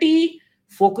modernity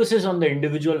focuses on the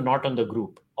individual, not on the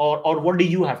group. Or what do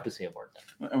you have to say about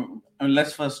that?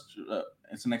 Let's first,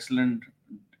 it's an excellent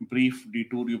brief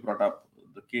detour you brought up,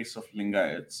 the case of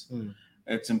Lingayats.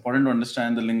 It's important to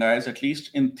understand the Lingayats, at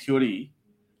least in theory,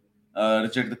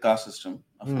 reject the caste system.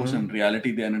 Of course, in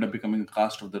reality, they ended up becoming a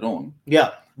caste of their own.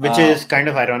 Yeah, which is kind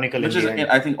of ironical. Which is,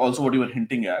 I think, also what you were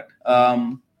hinting at.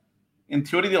 In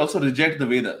theory, they also reject the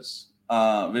Vedas,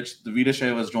 which the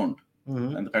Veerashaivas don't.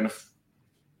 And the kind of,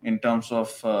 in terms of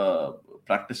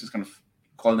practices, kind of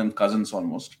call them cousins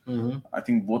almost. I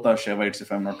think both are Shaivites,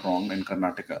 if I'm not wrong, in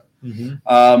Karnataka.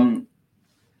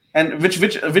 And which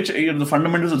the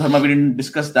fundamentals of Dharma, we didn't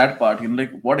discuss that part.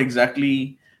 Like what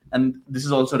exactly, and this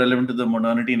is also relevant to the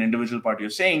modernity and individual part you're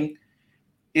saying,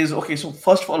 is okay. So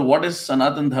first of all, what is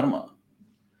Sanatan Dharma?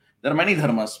 There are many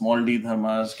dharmas, small d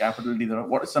dharmas, capital D dharma.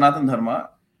 What is Sanatan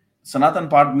Dharma? Sanatan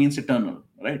part means eternal,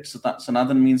 right?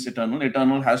 Sanatan means eternal.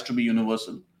 Eternal has to be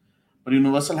universal, but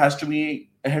universal has to be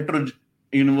a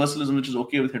universalism which is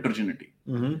okay with heterogeneity.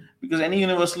 Because any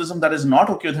universalism that is not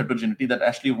okay with heterogeneity, that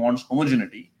actually wants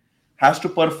homogeneity, has to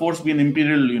perforce be an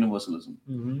imperial universalism,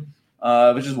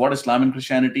 which is what Islam and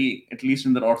Christianity, at least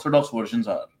in their orthodox versions,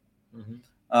 are.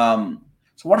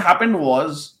 So what happened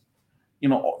was, in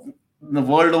the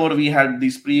world over, we had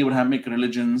these pre-Abrahamic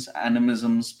religions,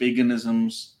 animisms,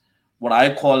 paganisms, what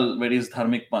I call various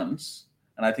dharmic puns.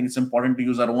 And I think it's important to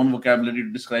use our own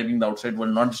vocabulary describing the outside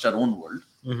world, not just our own world.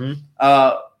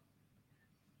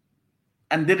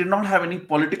 And they did not have any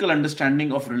political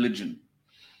understanding of religion,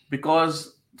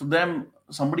 because to them,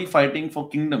 somebody fighting for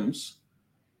kingdoms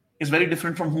is very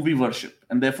different from who we worship.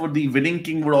 And therefore, the winning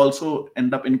king would also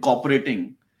end up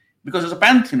incorporating, because it's a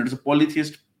pantheon, it's a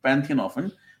polytheist pantheon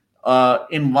often,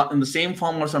 in the same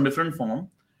form or some different form,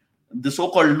 the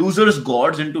so-called loser's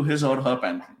gods into his or her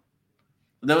pantheon.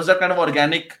 There was that kind of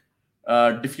organic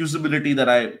diffusibility that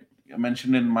I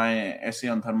mentioned in my essay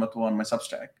on Dharma on my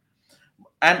Substack.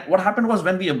 And what happened was,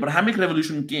 when the Abrahamic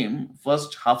revolution came,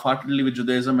 first half-heartedly with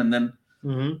Judaism, and then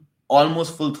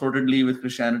almost full-throatedly with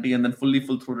Christianity, and then fully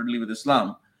full-throatedly with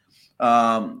Islam,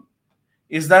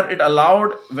 is that it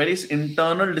allowed various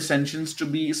internal dissensions to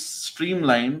be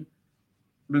streamlined,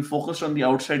 to be focused on the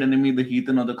outside enemy, the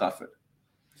heathen or the kafir.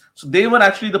 So they were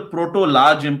actually the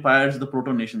proto-large empires, the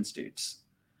proto-nation states.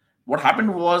 What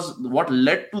happened was, what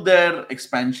led to their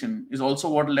expansion is also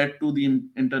what led to the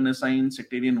internecine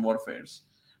sectarian warfares.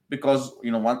 Because,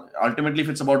 ultimately, if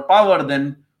it's about power,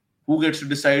 then who gets to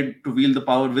decide to wield the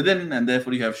power within? And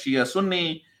therefore, you have Shia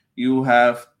Sunni, you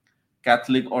have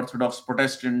Catholic, Orthodox,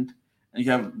 Protestant, and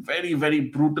you have very, very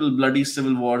brutal, bloody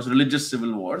civil wars, religious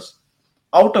civil wars,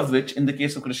 out of which, in the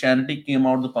case of Christianity, came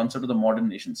out the concept of the modern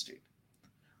nation state.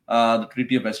 The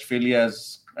Treaty of Westphalia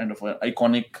is kind of an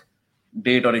iconic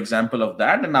date or example of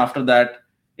that. And after that,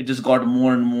 it just got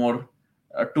more and more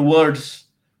towards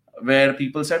where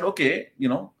people said, okay, we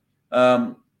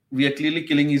are clearly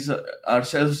killing each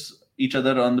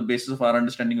other on the basis of our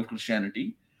understanding of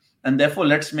Christianity. And therefore,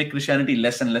 let's make Christianity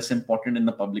less and less important in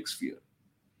the public sphere.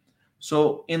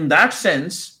 So in that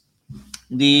sense,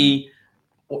 the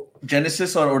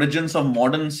genesis or origins of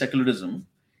modern secularism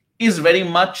is very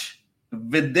much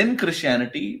within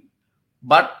Christianity.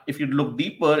 But if you look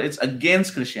deeper, it's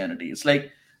against Christianity. It's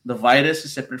like the virus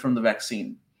is separate from the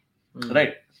vaccine,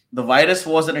 right? The virus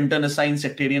was an internecine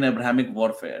sectarian Abrahamic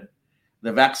warfare.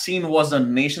 The vaccine was a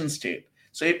nation state.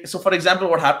 So for example,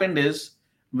 what happened is,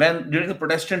 when during the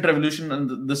Protestant Revolution and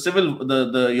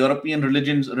the European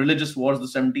religious wars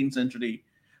of the 17th century,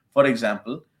 for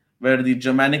example, where the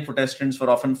Germanic Protestants were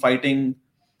often fighting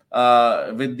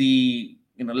with the,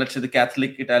 let's say the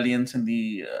Catholic Italians and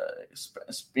the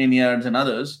Spaniards and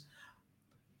others.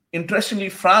 Interestingly,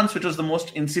 France, which was the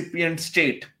most incipient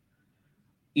state,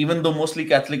 even though mostly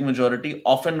Catholic majority,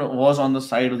 often was on the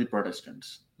side of the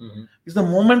Protestants. Because the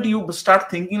moment you start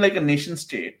thinking like a nation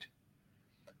state,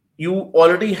 you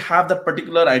already have that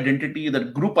particular identity,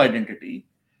 that group identity,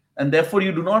 and therefore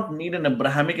you do not need an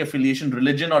Abrahamic affiliation,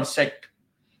 religion or sect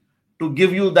to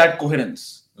give you that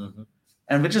coherence.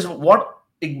 And which is what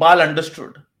Iqbal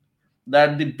understood,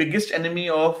 that the biggest enemy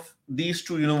of these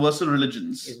two universal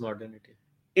religions is modernity,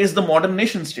 is the modern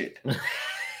nation state.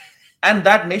 And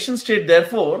that nation state,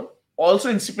 therefore,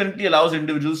 also incipiently allows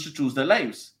individuals to choose their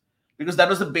lives, because that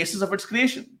was the basis of its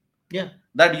creation. Yeah.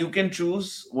 That you can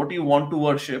choose what you want to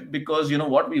worship, because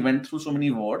we went through so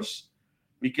many wars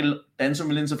We kill tens of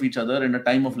millions of each other in a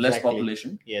time of less Exactly.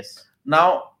 population. Yes.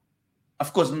 Now,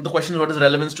 of course, the question is what is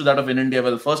relevance to that of in India?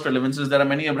 Well, first relevance is there are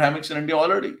many Abrahamics in India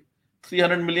already,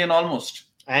 300 million almost.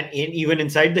 And even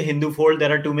inside the Hindu fold,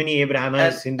 there are too many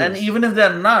Abrahamic Hindus. And even if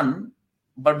there are none,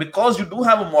 but because you do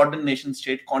have a modern nation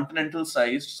state, continental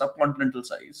sized, subcontinental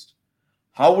sized,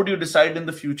 how would you decide in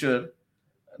the future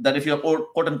that if you're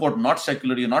quote unquote not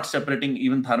secular, you're not separating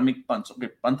even dharmic panths? Okay,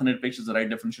 panth nirpeksh is the right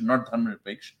definition, not dharma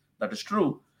nirpeksh. That is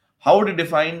true. How would you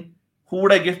define who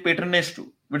would I give patronage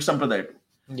to? Which sampradaya to?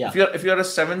 Yeah. If you're a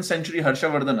 7th century Harsha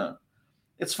Vardhana,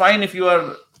 it's fine if you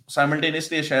are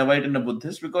simultaneously a Shaivite and a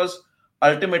Buddhist, because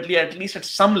ultimately, at least at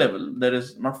some level, there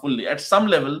is not fully, at some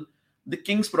level, the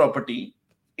king's property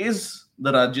is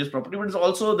the Rajya's property, but it's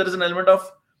also there is an element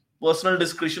of personal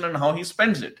discretion on how he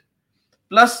spends it.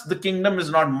 Plus, the kingdom is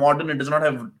not modern, it does not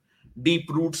have deep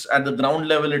roots at the ground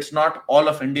level, it's not all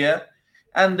of India,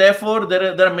 and therefore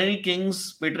there are many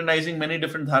kings patronizing many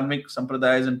different dharmic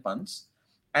sampradayas and panths,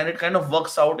 and it kind of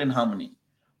works out in harmony.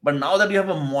 But now that you have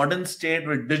a modern state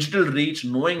with digital reach,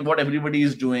 knowing what everybody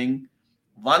is doing,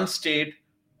 one state,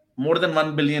 more than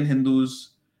 1 billion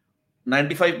Hindus,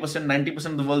 95%, 90%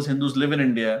 of the world's Hindus live in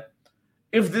India.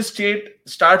 If this state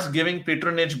starts giving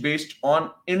patronage based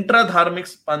on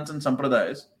intra-dharmic panths and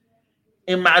sampradayas,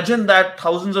 imagine that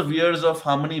thousands of years of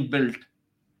harmony built,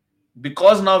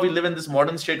 because now we live in this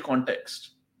modern state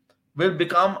context, will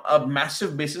become a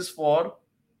massive basis for,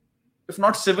 if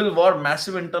not civil war,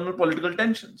 massive internal political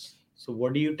tensions. So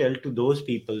what do you tell to those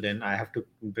people then? I have to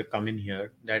come in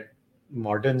here that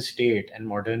modern state and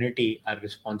modernity are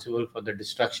responsible for the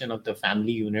destruction of the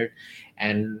family unit,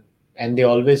 and they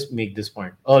always make this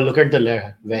point. Oh, look at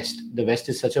the West. The West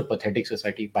is such a pathetic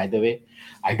society. By the way,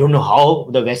 I don't know how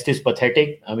the West is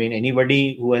pathetic. I mean,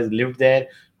 anybody who has lived there,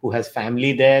 who has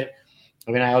family there.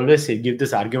 I mean, I always give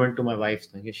this argument to my wife.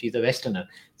 She's a Westerner.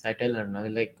 So I tell her,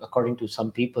 like, according to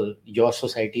some people, your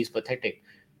society is pathetic.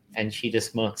 And she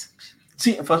just smirks.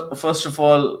 See, first of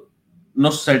all,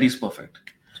 no society is perfect.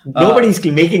 Nobody's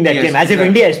making that claim as if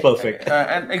India is perfect.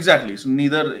 And exactly. So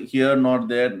neither here nor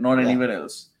there nor anywhere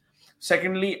else.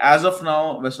 Secondly, as of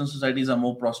now, Western societies are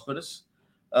more prosperous.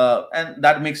 And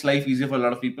that makes life easier for a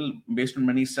lot of people. Based on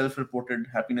many self-reported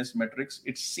happiness metrics,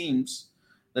 it seems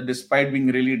that despite being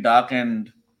really dark and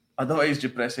otherwise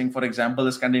depressing, for example,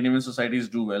 the Scandinavian societies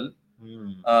do well.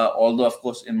 Although, of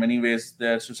course, in many ways,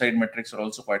 their suicide metrics are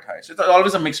also quite high. So it's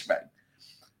always a mixed bag.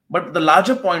 But the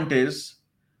larger point is,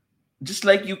 just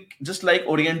like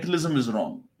Orientalism is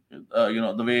wrong,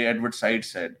 the way Edward Said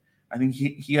said, I think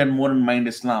he had more in mind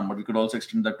Islam, but we could also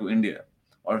extend that to India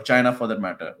or China for that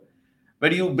matter,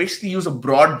 where you basically use a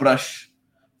broad brush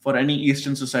for any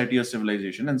Eastern society or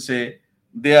civilization and say,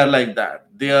 they are like that,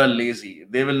 they are lazy,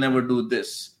 they will never do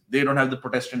this, they don't have the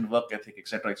Protestant work ethic,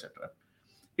 etc., etc.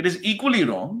 It is equally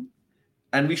wrong,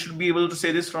 and we should be able to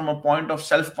say this from a point of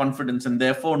self-confidence and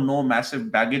therefore no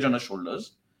massive baggage on our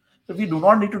shoulders, that we do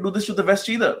not need to do this to the West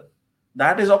either.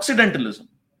 That is Occidentalism.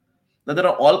 That there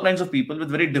are all kinds of people with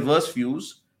very diverse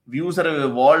views that have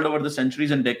evolved over the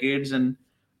centuries and decades and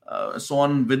so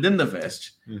on within the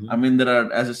West. I mean, there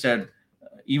are, as I said,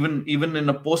 even in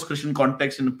a post-Christian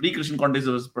context, in a pre-Christian context,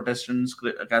 there was Protestants,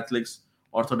 Catholics,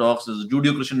 Orthodox, there's a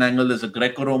Judeo-Christian angle, there's a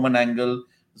Greco-Roman angle,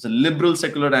 there's a liberal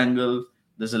secular angle,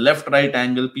 there's a left-right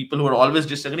angle, people who are always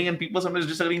disagreeing, and people sometimes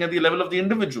disagreeing at the level of the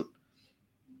individual.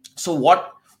 So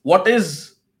what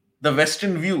is the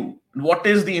Western view? What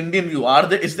is the Indian view?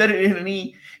 Is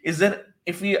there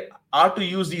if we are to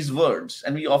use these words,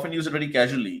 and we often use it very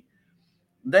casually,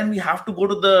 then we have to go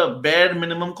to the bare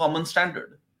minimum common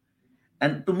standard.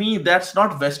 And to me, that's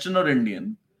not Western or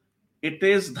Indian. It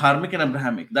is dharmic and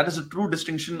Abrahamic. That is a true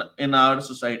distinction in our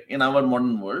society, in our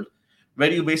modern world, where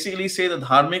you basically say the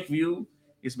dharmic view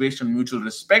is based on mutual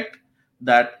respect,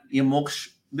 that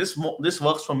this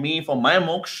works for me, for my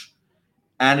moksha,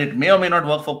 and it may or may not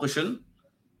work for Kushal.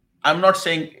 I'm not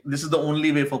saying this is the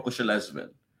only way for Kushal as well.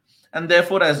 And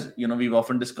therefore, as we've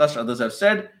often discussed, others have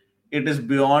said, it is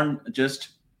beyond just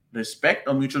respect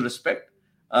or mutual respect.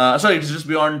 It's just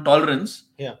beyond tolerance.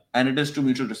 Yeah. And it is to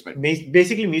mutual respect.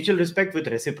 Basically, mutual respect with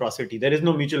reciprocity. There is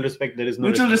no mutual respect. There is no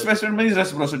mutual respect means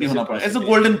reciprocity. It's a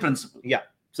golden principle. Yeah.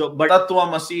 So, but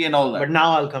Tattva-masi and all that. But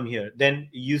now I'll come here. Then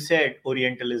you said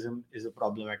Orientalism is a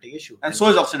problematic issue. And so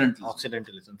is Occidentalism.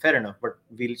 Occidentalism. Fair enough. But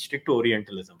we'll stick to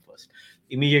Orientalism first.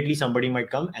 Immediately somebody might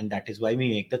come, and that is why we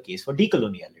make the case for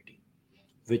decoloniality.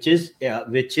 Which is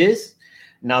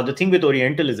now the thing with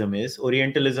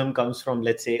Orientalism comes from,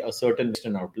 let's say, a certain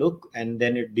Western outlook, and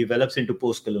then it develops into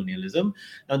post-colonialism.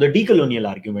 Now the decolonial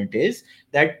argument is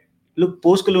that, look,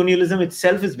 post-colonialism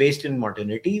itself is based in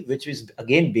modernity, which is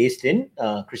again based in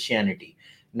Christianity.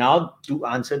 Now, to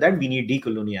answer that, we need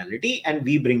decoloniality, and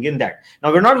we bring in that.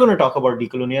 Now, we're not going to talk about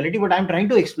decoloniality, but I'm trying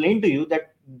to explain to you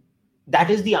that that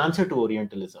is the answer to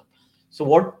Orientalism. So,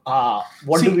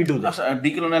 what do we do then?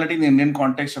 Decoloniality in the Indian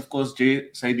context, of course, J.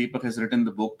 Sai Deepak has written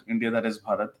the book, India That Is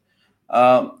Bharat.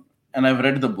 And I've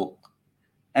read the book.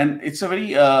 And it's a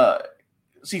very,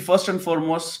 first and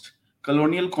foremost,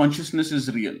 colonial consciousness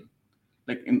is real.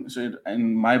 Like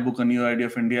in my book, A New Idea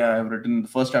of India, I have written, the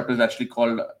first chapter is actually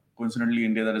called, coincidentally,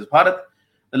 India That Is Bharat.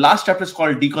 The last chapter is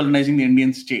called Decolonizing the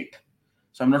Indian State.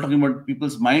 So I'm not talking about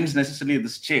people's minds necessarily, the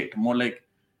state, more like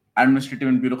administrative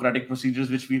and bureaucratic procedures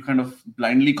which we kind of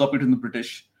blindly copied from the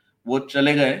British. वो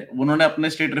चले गए, उन्होंने अपने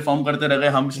state reform करते रह गए,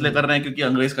 हम इसलिए कर रहे हैं क्योंकि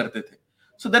अंग्रेज करते थे.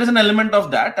 So there is an element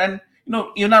of that, and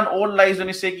even our old lives, when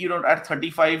you say at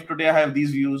 35 today I have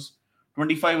these views,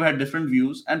 25 I had different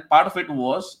views, and part of it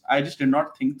was I just did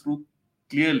not think through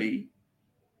clearly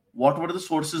what were the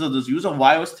sources of those views or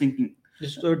why I was thinking.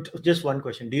 Just one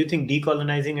question: do you think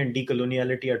decolonizing and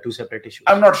decoloniality are two separate issues?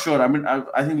 I'm not sure. I mean,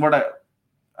 I think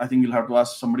I think you'll have to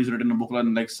ask somebody who's written a book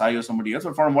like Sai or somebody else.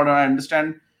 But from what I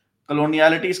understand,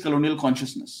 coloniality is colonial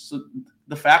consciousness. So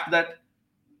the fact that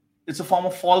it's a form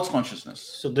of false consciousness.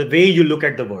 So the way you look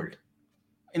at the world.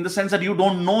 In the sense that you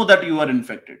don't know that you are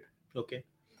infected. Okay.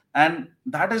 And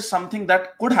that is something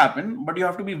that could happen, but you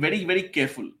have to be very, very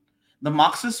careful. The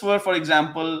Marxists were, for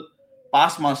example,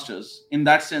 past masters. In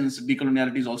that sense,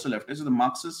 decoloniality is also leftist. So the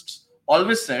Marxists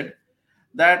always said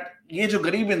that ये जो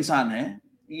गरीब इंसान है,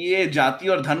 ये जाति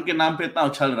और धन के नाम पे इतना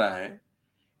उछल रहा है,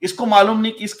 इसको मालूम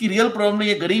नहीं कि इसकी रियल प्रॉब्लम में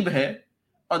ये गरीब है,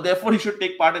 और therefore he should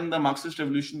take part in the Marxist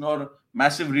revolution or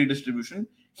massive redistribution.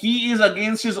 He is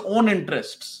against his own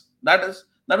interests.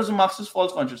 That was a Marxist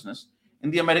false consciousness.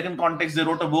 In the American context, they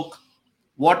wrote a book,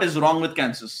 What is Wrong with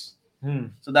Kansas?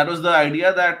 So that was the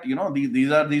idea that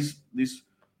these are these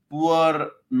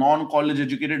poor, non-college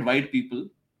educated white people.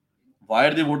 Why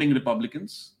are they voting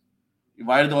Republicans?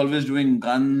 Why are they always doing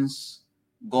guns,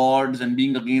 gods, and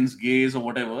being against gays or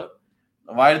whatever?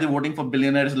 Why are they voting for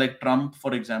billionaires like Trump,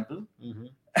 for example? Mm-hmm.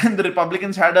 And the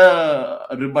Republicans had a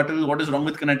rebuttal, what is wrong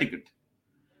with Connecticut?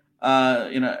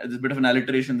 There's a bit of an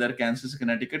alliteration there, Kansas,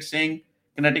 Connecticut, saying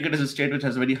Connecticut is a state which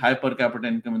has a very high per capita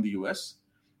income in the US.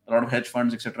 A lot of hedge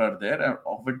funds, etc. are there, and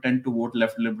often tend to vote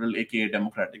left liberal, aka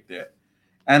Democratic there.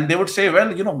 And they would say,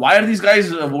 well, why are these guys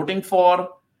voting for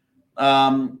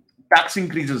tax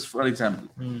increases, for example,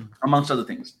 amongst other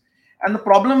things? And the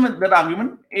problem with that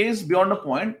argument is beyond a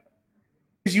point.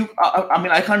 Is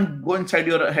I can't go inside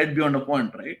your head beyond a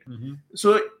point, right? Mm-hmm.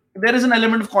 So there is an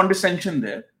element of condescension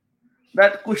there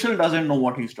that Kushal doesn't know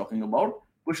what he's talking about.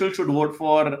 Kushal should vote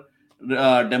for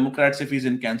Democrats if he's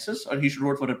in Kansas, or he should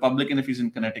vote for Republican if he's in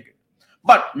Connecticut.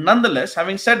 But nonetheless,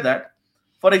 having said that,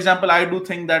 for example, I do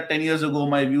think that 10 years ago,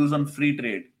 my views on free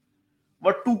trade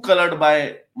were too colored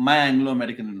by my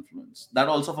Anglo-American influence. That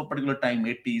also for a particular time,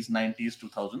 80s, 90s,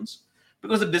 2000s,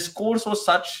 because the discourse was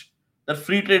such that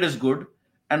free trade is good,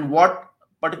 and what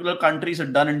particular countries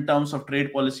had done in terms of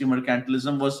trade policy,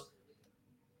 mercantilism was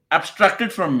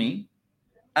abstracted from me.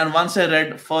 And once I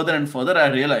read further and further, I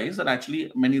realized that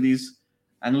actually many of these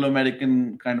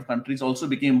Anglo-American kind of countries also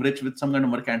became rich with some kind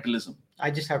of mercantilism.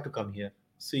 I just have to come here.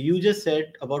 So you just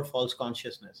said about false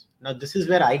consciousness. Now, this is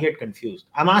where I get confused.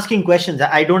 I'm asking questions.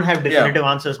 I don't have definitive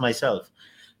answers myself.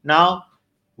 Now,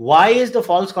 why is the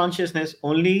false consciousness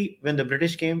only when the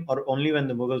British came or only when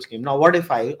the Mughals came? Now, what if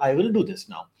I will do this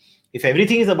now? If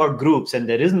everything is about groups and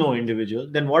there is no individual,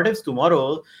 then what if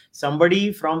tomorrow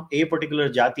somebody from a particular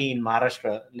jati in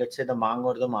Maharashtra, let's say the Mang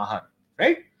or the Mahar,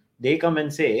 right? They come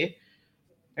and say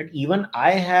that even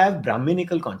I have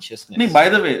Brahminical consciousness. By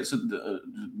the way, so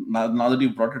now that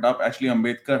you brought it up, actually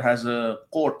Ambedkar has a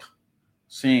quote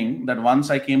saying that once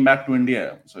I came back to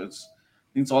India, so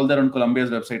it's all there on Columbia's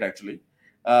website actually.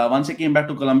 Once he came back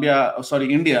to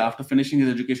India after finishing his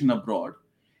education abroad,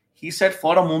 he said,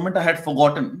 for a moment I had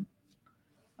forgotten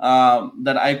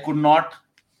that I am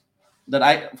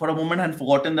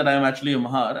actually a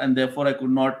Mahar, and therefore I could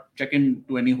not check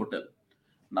into any hotel.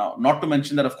 Now, not to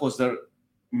mention that, of course, there are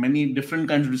many different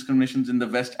kinds of discriminations in the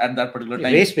West at that particular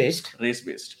time.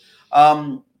 Race-based.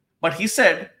 But he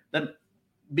said that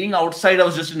being outside, I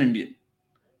was just an Indian.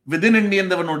 Within Indian,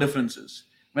 there were no differences.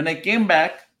 When I came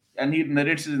back, and he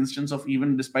narrates his instance of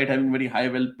even despite having a very high,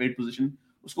 well-paid position,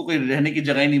 उसको कोई रहने की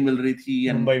जगह ही नहीं मिल रही थी.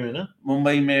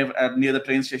 मुंबई में near the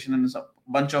train station, and a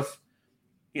bunch of,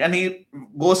 and he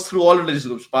goes through all religious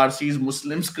groups, Parsis,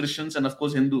 Muslims, Christians, and of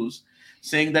course Hindus,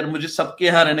 saying that मुझे सबके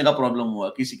यहाँ रहने का प्रॉब्लम हुआ.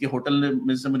 किसी के होटल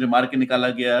में से मुझे मार के निकाला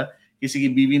गया, किसी की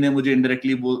बीवी ने मुझे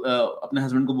इनडायरेक्टली अपने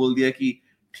हस्बैंड को बोल दिया कि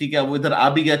ठीक है वो इधर आ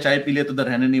भी गया चाय पी ले तो इधर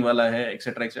रहने नहीं वाला है,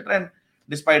 etcetera etcetera. And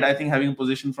despite I think having a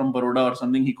position from Baroda or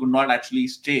something, he could not actually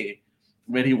stay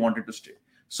where he wanted to stay.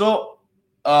 So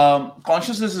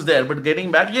consciousness is there, but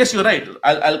getting back, yes, you're right.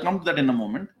 I'll come to that in a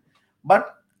moment.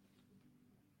 But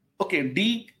okay,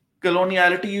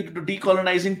 decoloniality to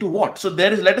decolonizing to what? So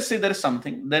there is, let us say there is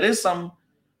something, there is some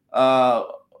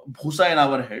bhusa in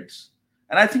our heads,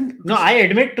 and I think no, I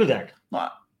admit to that.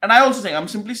 And I also think, I'm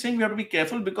simply saying we have to be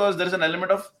careful, because there is an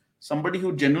element of somebody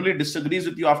who genuinely disagrees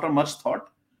with you after much thought.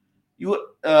 You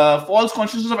false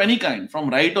consciousness of any kind,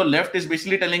 from right or left, is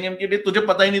basically telling him कि तुझे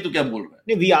पता ही नहीं तू क्या बोल रहा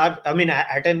है. We are, I mean,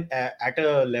 at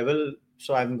a level.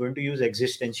 So I'm going to use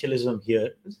existentialism here.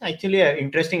 It's actually an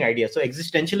interesting idea. So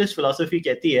existentialist philosophy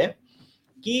कहती है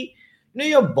कि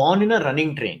you're born in a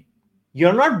running train.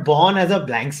 You're not born as a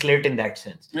blank slate in that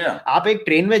sense. Yeah. आप एक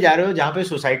train में जा रहे हो जहाँ पे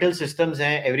societal systems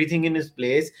हैं, everything in its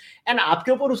place, and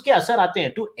आपके ऊपर उसके असर आते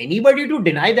हैं. To anybody to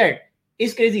deny that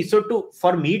is crazy. So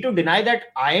for me to deny that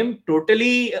I am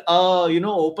totally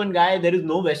open guy, there is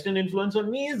no Western influence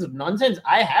on me, is nonsense.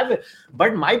 I have it,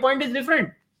 but my point is different.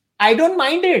 I don't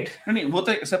mind it. वो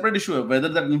तो separate issue है. Whether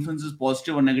that influence is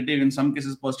positive or negative, in some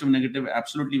cases positive or negative,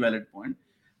 absolutely valid point.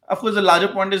 Of course, the larger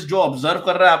point is जो observe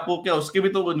कर रहा है आपको, क्या उसके भी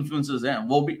तो influences हैं.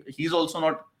 वो भी,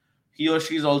 he or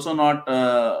she is also not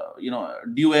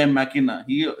due machina.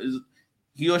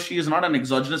 He or she is not an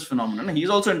exogenous phenomenon. He is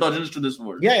also endogenous to this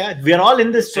world. Yeah, we are all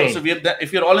in this train. So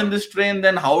if you're all in this train,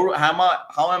 then how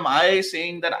am I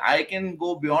saying that I can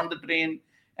go beyond the train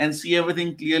and see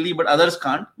everything clearly, but others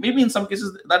can't? Maybe in some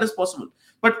cases that is possible,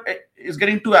 but it's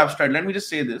getting too abstract. Let me just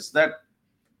say this, that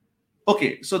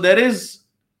okay, so there is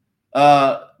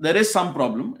some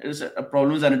problem. A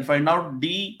problem is identified. Now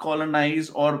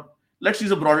decolonize, or let's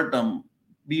use a broader term,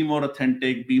 be more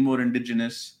authentic, be more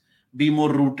indigenous, be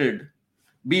more rooted,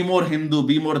 be more Hindu,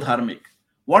 be more dharmic.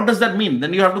 What does that mean?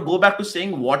 Then you have to go back to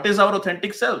saying, what is our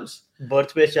authentic selves?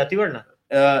 Birthplace Jati Varna.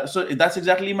 So that's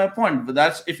exactly my point. But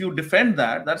that's, if you defend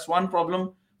that, that's one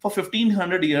problem. For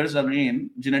 1500 years, again,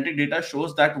 genetic data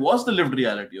shows that was the lived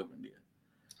reality of India.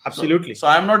 Absolutely. So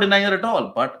I'm not denying it at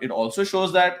all. But it also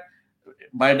shows that,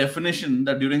 by definition,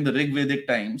 that during the Rig Vedic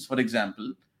times, for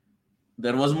example,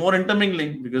 there was more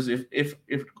intermingling, because if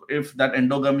that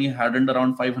endogamy happened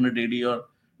around 500 AD or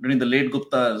during the late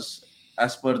Guptas,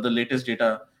 as per the latest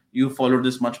data, you followed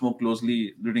this much more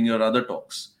closely during your other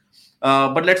talks.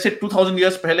 But let's say 2000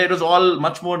 years pehle, it was all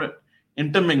much more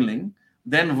intermingling.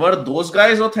 Then were those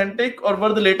guys authentic, or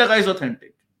were the later guys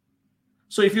authentic?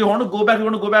 So if you want to go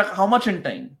back how much in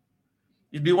time?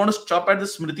 Do you want to stop at the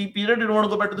Smriti period, or do you want to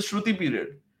go back to the Shruti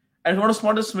period? And if you want to stop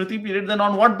at the Smriti period, then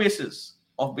on what basis?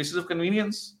 Of basis of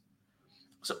convenience?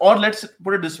 So, or let's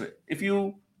put it this way. If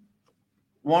you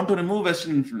want to remove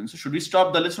Western influence, should we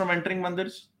stop Dalits from entering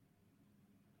mandirs?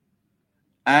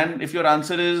 And if your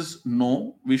answer is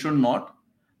no, we should not,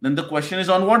 then the question is,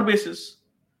 on what basis?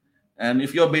 And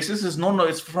if your basis is no,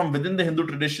 it's from within the Hindu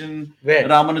tradition,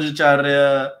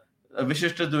 Ramanujacharya,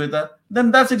 Vishishtadvaita,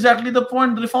 then that's exactly the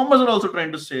point. The reformers are also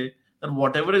trying to say that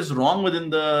whatever is wrong within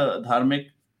the dharmic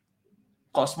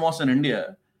cosmos in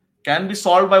India can be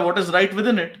solved by what is right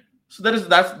within it. So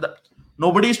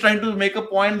nobody is trying to make a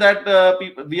point that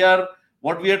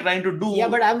what we are trying to do. Yeah,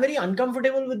 but I'm very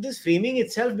uncomfortable with this framing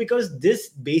itself, because this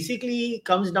basically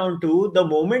comes down to, the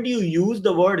moment you use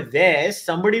the word West,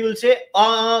 somebody will say,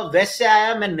 West se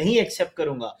aaya, main nahi accept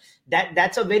karunga.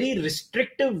 That's a very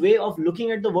restrictive way of looking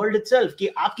at the world itself.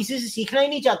 Ki aap kisi se seekhna hi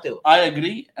nahi chahte ho. I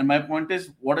agree, and my point is,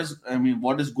 what is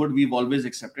good, we've always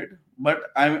accepted.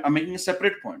 But I'm making a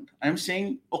separate point. I'm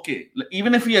saying, okay,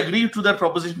 even if we agree to that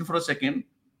proposition for a second,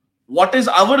 what is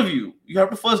our view? You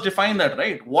have to first define that,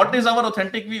 right? What is our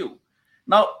authentic view?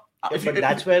 Now,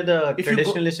 that's where the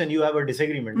traditionalists and you have a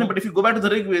disagreement. No, but if you go back to the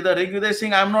Rig Veda is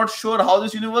saying, I'm not sure how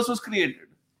this universe was created.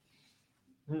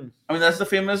 I mean, that's the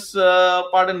famous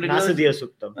part in Rig Veda. Nasadiya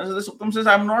Suktam. Nasadiya Suktam says,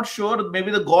 I'm not sure. Maybe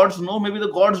the gods know, maybe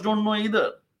the gods don't know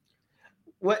either.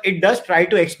 Well, it does try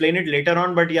to explain it later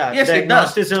on, but yes, the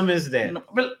agnosticism is there.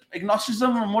 Well,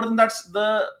 agnosticism, more than that's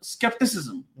the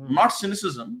skepticism, not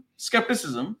cynicism,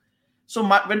 skepticism. So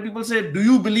when people say, do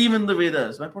you believe in the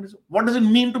Vedas? My point is, what does it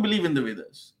mean to believe in the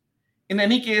Vedas? In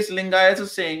any case, Lingayats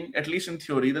is saying, at least in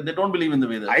theory, that they don't believe in the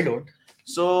Vedas. I don't.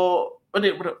 So, but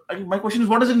my question is,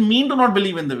 what does it mean to not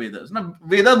believe in the Vedas? Now,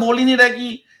 Veda bol hi nahi raha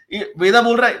ki, Veda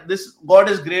bol raha hai, this God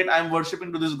is great, I'm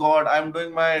worshipping to this God, I'm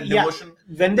doing my devotion.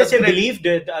 When they say believe,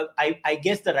 I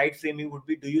guess the right framing would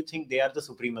be, do you think they are the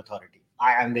supreme authority?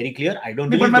 I am very clear, I don't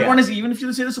believe. But my point is, even if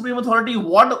you say the supreme authority,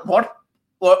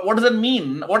 what does that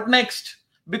mean? What next?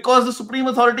 Because the supreme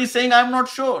authority is saying, I'm not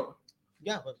sure.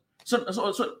 Yeah.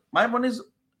 So my point is,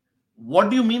 what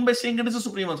do you mean by saying it is a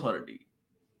supreme authority?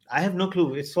 I have no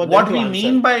clue. It's for them What to we answer.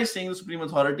 mean by saying the supreme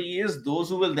authority is those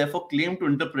who will therefore claim to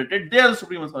interpret it, they are the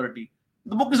supreme authority.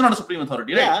 The book is not a supreme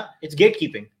authority, right? Yeah, it's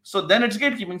gatekeeping. So then it's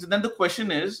gatekeeping. So then the question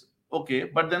is, okay,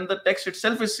 but then the text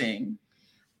itself is saying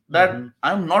that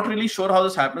I'm not really sure how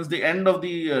this happens. The end of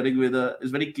the Rig Veda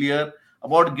is very clear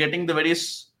about getting the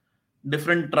various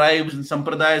different tribes and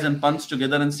sampradayas and panths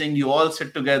together and saying you all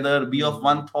sit together, be of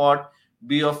one thought,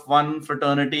 be of one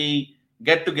fraternity,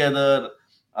 get together.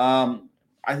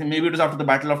 I think maybe it was after the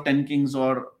Battle of 10 Kings,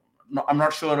 or no, I'm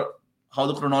not sure how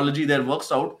the chronology there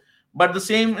works out. But the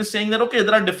same is saying that, okay,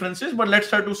 there are differences, but let's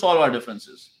try to solve our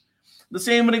differences. The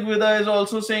same Rig Veda is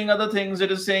also saying other things.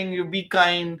 It is saying you be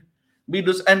kind, be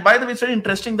this. And by the way, it's very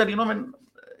interesting that, when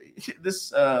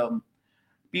this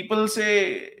people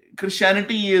say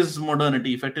Christianity is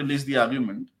modernity, effectively is the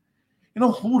argument.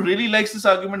 Who really likes this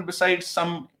argument besides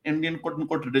some Indian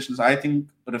quote-unquote traditions? I think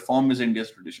Reform is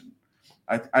India's tradition.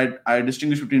 I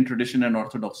distinguish between tradition and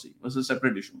orthodoxy. It's a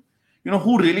separate issue.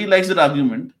 Who really likes that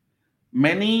argument?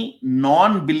 Many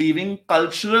non-believing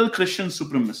cultural Christian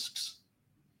supremacists.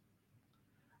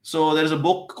 So there's a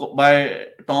book by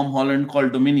Tom Holland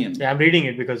called Dominion. Yeah, I'm reading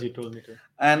it because you told me to.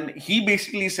 And he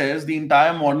basically says the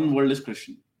entire modern world is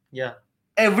Christian. Yeah.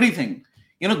 Everything.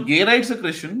 Gay rights are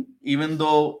Christian, even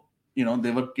though,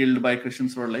 they were killed by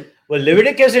Christians who were like... Well,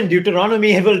 Leviticus and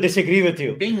Deuteronomy will disagree with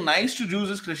you. Being nice to Jews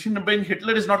is Christian, and being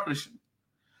Hitler is not Christian.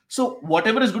 So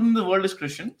whatever is good in the world is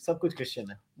Christian. Sab kuch Christian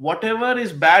hai. Whatever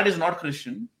is bad is not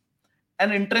Christian.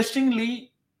 And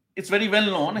interestingly, it's very well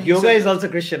known. Yoga is also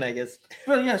Christian, I guess.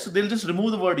 Well, yeah, so they'll just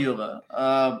remove the word yoga.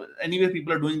 Anyway,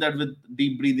 people are doing that with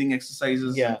deep breathing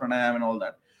exercises and pranayama and all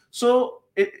that. So,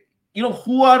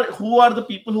 who are the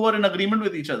people who are in agreement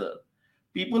with each other?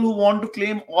 People who want to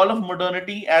claim all of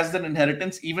modernity as their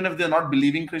inheritance, even if they're not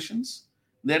believing Christians.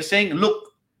 They're saying,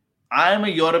 look, I am a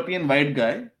European white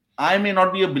guy. I may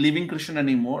not be a believing Christian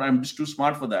anymore. I'm just too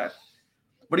smart for that.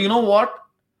 But you know what?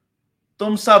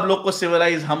 तुम सब लोग को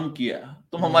civilize हम किया,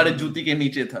 तुम हमारे जूती के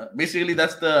नीचे था. Basically,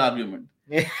 that's the argument.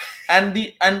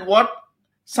 And what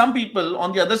some people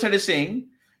on the other side is saying,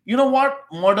 you know what?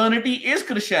 Modernity is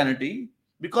Christianity,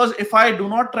 because if I do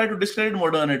not try to discredit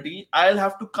modernity, I'll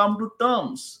have to come to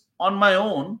terms on my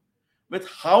own with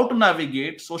how to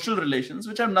navigate social relations,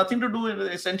 which have nothing to do with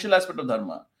the essential aspect of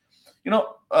Dharma.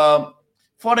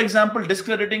 For example,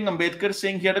 discrediting Ambedkar,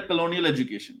 saying he had a colonial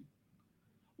education.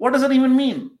 What does that even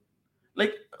mean?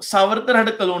 Like, Savarkar had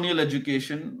a colonial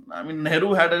education. I mean,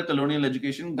 Nehru had a colonial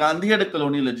education. Gandhi had a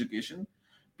colonial education.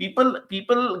 People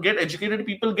get educated.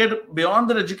 People get beyond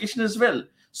their education as well.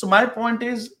 So my point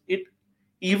is,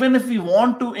 even if we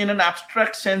want to, in an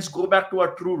abstract sense, go back to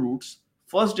our true roots,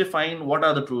 first define what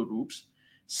are the true roots.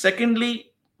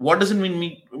 Secondly, what does it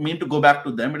mean to go back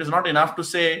to them? It is not enough to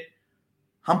say,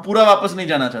 हम पूरा वापस नहीं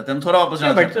जाना चाहते, हम थोड़ा वापस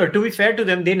जाना चाहते हैं. But to be fair to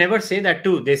them, they never say that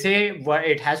too. They say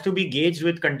it has to be gauged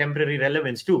with contemporary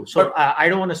relevance too. So I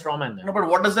don't want to strawman them. No, but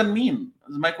what does that mean?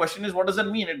 My question is, what does that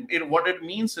mean? What it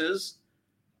means is,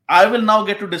 I will now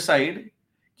get to decide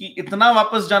कि इतना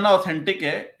वापस जाना authentic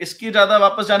है, इसके ज़्यादा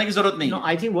वापस जाने की ज़रूरत नहीं है. No,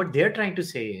 I think what they're trying to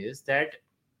say is that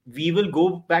we will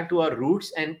go back to our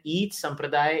roots, and each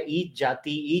sampradaya, each jati,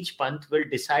 each panth will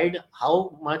decide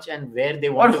how much and where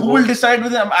they want to go. Or who will decide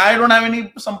with them? I don't have any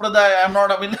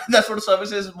sampradaya. That's what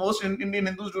service is. Most Indian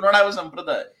Hindus do not have a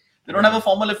sampradaya. They don't have a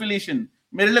formal affiliation.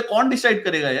 मेरे लिए कौन decide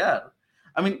करेगा यार?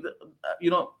 I mean,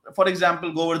 for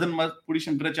example, Govardhan Puri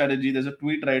Shankaracharya ji, there's a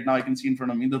tweet right now I can see in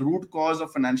front of me. The root cause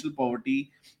of financial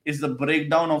poverty is the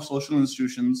breakdown of social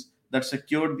institutions that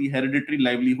secured the hereditary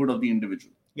livelihood of the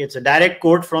individual. It's a direct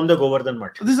quote from the Govardhan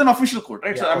Mutt. So this is an official quote,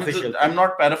 right? Yeah, so I'm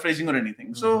not paraphrasing or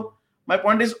anything. So my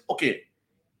point is, okay,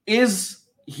 is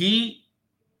he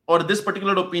or this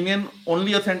particular opinion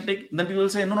only authentic? Then people will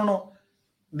say, no.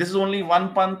 This is only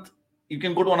one panth. You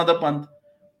can go to another panth.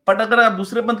 But अगर आप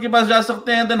दूसरे पंथ के पास जा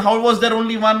सकते हैं, then how was there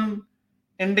only one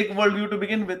Indic worldview to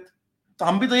begin with? तो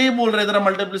हम भी तो यही बोल रहे, there are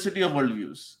multiplicity of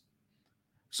worldviews.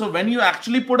 So when you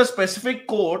actually put a specific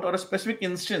quote or a specific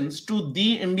instance to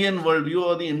the Indian worldview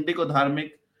or the Indic or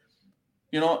Dharmic,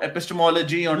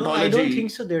 epistemology, ontology. No, I don't think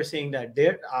so. They're saying that.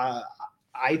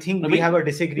 I think we have a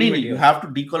disagreement. You have to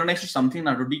decolonize to something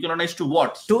now. To decolonize to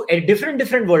what? To different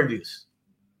worldviews.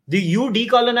 You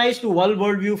decolonize to one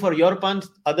worldview for your panth,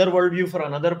 other worldview for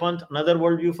another panth, another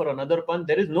worldview for another panth.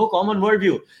 There is no common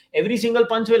worldview. Every single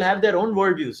panth will have their own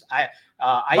worldviews.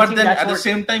 But think then at the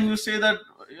same time you say that,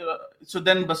 so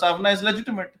then Basavana is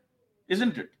legitimate,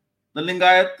 isn't it? The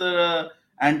Lingayat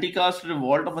anti-caste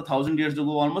revolt of 1,000 years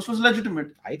ago almost was legitimate.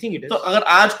 I think it is. So अगर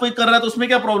आज कोई कर रहा है तो उसमें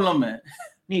क्या problem है?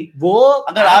 नहीं, वो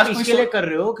अगर आप आज कोई इसके लिए कर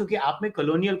रहे हो क्योंकि आप में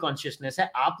कॉलोनियल कॉन्शियसनेस है,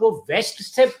 आप वो वेस्ट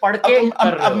से पढ़ के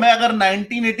कर रहे अब हो। मैं अगर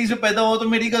 1980 से पैदा हुआ तो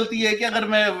मेरी गलती है कि अगर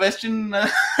मैं वेस्टर्न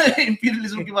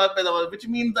इंपीरियलिज्म के बाद पैदा हुआ, which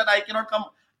means that I cannot come,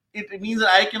 it means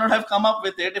that I cannot have come up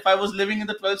with it if I was living in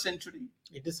the 12th century.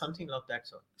 It is something of that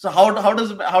sort. So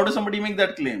how does somebody make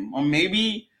that claim? Or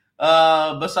maybe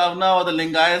Basavana or the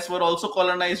Lingayats were also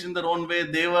colonized in their own way.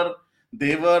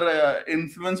 They were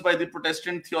influenced by the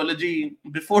Protestant theology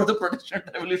before the Protestant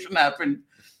Revolution happened,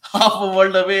 half a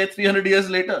world away, 300 years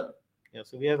later. Yeah,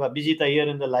 so we have Abhijit Iyer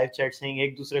in the live chat saying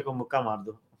एक दूसरे को मुक्का मार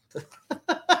दो.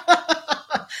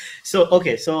 So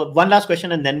okay, so one last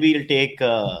question and then we'll take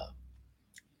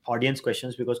audience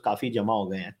questions because काफी जमा हो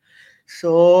गए हैं.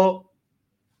 So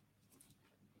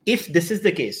if this is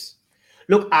the case,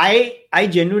 look, I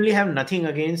genuinely have nothing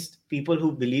against people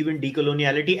who believe in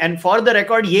decoloniality, and for the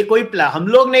record ये कोई हम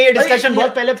लोग ने ये discussion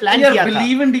बहुत पहले plan किया था.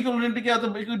 Believe in decoloniality क्या होता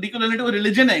है? Decoloniality वो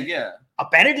religion है क्या?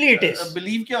 Apparently it is.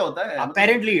 Believe क्या होता है?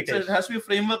 Apparently it so is. It has to be a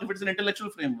framework. If it's an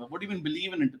intellectual framework, what do you mean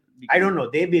believe in it? I don't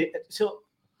know. So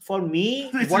for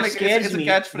me, what scares me,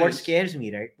 right?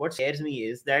 What scares me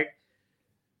is that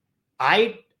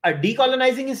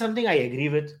decolonizing is something I agree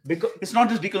with, because it's not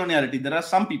just decoloniality. There are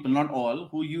some people, not all,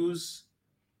 who use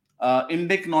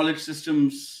Indic knowledge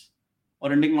systems or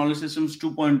Indic knowledge systems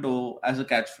 2.0 as a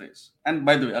catchphrase. And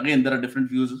by the way, again, there are different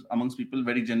views amongst people,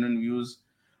 very genuine views.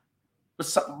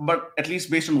 But at least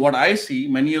based on what I see,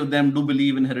 many of them do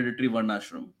believe in hereditary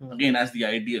Varnashram, again, as the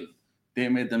ideal. They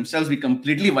may themselves be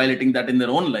completely violating that in their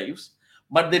own lives,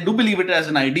 but they do believe it as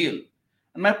an ideal.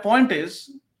 And my point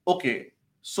is, okay,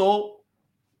 so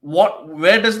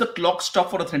where does the clock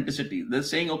stop for authenticity? They're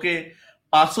saying, okay,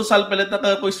 500 साल पहले तक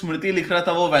अगर कोई स्मृति लिख रहा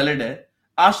था वो valid है,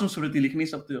 आज तुम स्मृति लिख नहीं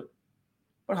सकते हो.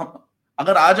 पर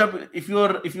अगर आज आप if you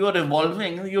are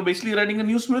evolving, you're basically writing a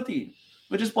new Smriti,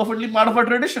 which is perfectly part of our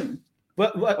tradition.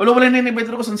 लोग बोले नहीं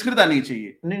तेरे को संस्कृत आनी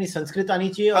चाहिए. नहीं संस्कृत आनी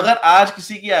चाहिए. अगर आज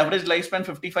किसी की एवरेज लाइफ स्पैन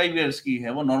 55 इयर्स की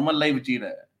है, वो नॉर्मल लाइफ जी रहा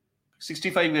है,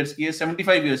 65 इयर्स की है,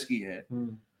 75 इयर्स की है,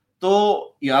 तो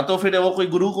या तो फिर वो कोई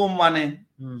गुरु को माने,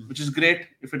 which is great.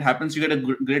 If it happens you get a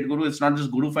great guru. It's not just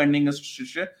guru finding a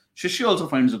shishya also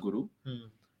finds a guru.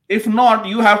 If not,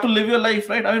 you have to live your life,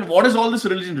 right? I mean, what is all this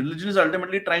religion? Religion is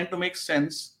ultimately trying to make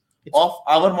sense of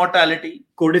our mortality.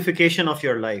 Codification of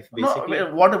your life, basically.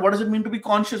 No, what does it mean to be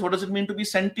conscious? What does it mean to be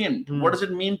sentient? What does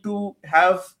it mean to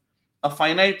have a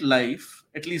finite life,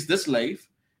 at least this life,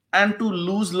 and to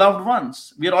lose loved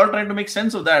ones? We are all trying to make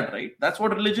sense of that, right? That's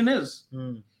what religion is.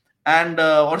 And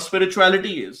or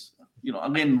spirituality is.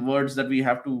 Again, words that we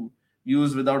have to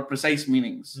use without precise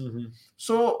meanings.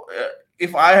 So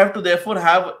if I have to therefore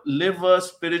live a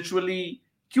spiritually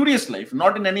curious life,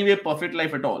 not in any way perfect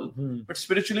life at all, but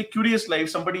spiritually curious life,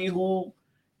 somebody who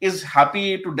is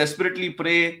happy to desperately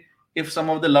pray if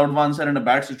some of the loved ones are in a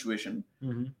bad situation,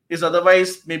 is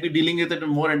otherwise maybe dealing with it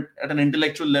more at an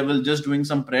intellectual level, just doing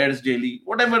some prayers daily,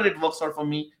 whatever it works out for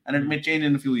me, and it may change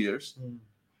in a few years.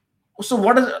 So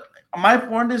my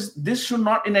point is, this should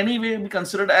not in any way be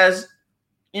considered as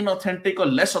inauthentic or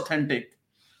less authentic.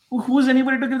 Who is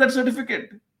anybody to give that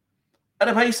certificate?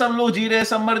 अरे भाई सब लोग जी रहे,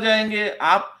 सब मर जाएंगे.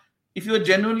 आप, if you are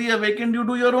genuinely awakened, you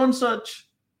do your own search,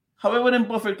 however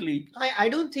imperfectly. I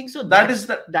don't think so. That's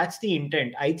the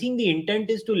intent. I think the intent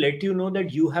is to let you know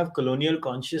that you have colonial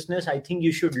consciousness. I think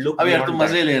you should look. अभी यार तू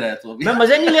मजे ले रहा है तो. मैं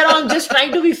मजे नहीं ले रहा हूँ. I'm just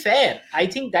trying to be fair. I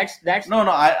think that's. No.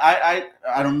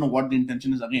 I don't know what the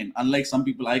intention is. Again, unlike some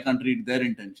people, I can't read their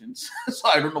intentions, so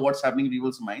I don't know what's happening in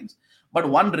people's minds. But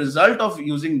one result of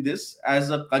using this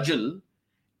as a cudgel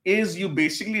is you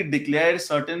basically declare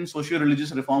certain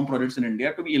socio-religious reform projects in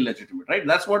India to be illegitimate, right?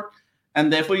 That's what,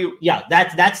 and therefore you... Yeah,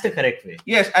 that's the correct way.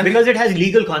 Yes. And because it has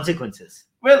legal consequences.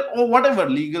 Well, or whatever,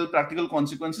 legal, practical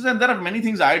consequences. And there are many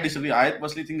things I disagree. I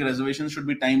personally think reservations should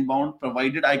be time-bound,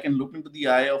 provided I can look into the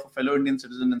eye of a fellow Indian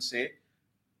citizen and say,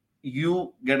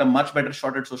 you get a much better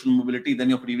shot at social mobility than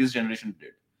your previous generation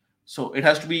did. So it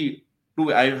has to be...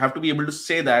 I have to be able to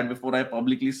say that before I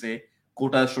publicly say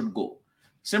quotas should go.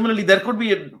 Similarly, there could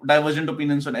be divergent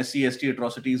opinions on SC/ST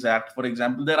Atrocities Act, for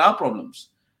example. There are problems.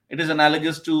 It is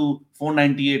analogous to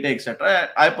 498, etc.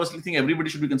 I personally think everybody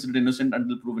should be considered innocent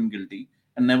until proven guilty,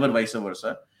 and never vice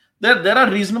versa. There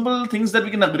are reasonable things that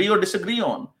we can agree or disagree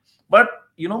on. But,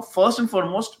 first and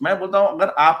foremost, मैं बोलता हूँ,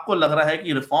 अगर आपको लग रहा है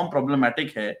कि reform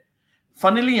problematic है,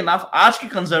 funnily enough, आज के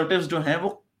conservatives जो हैं,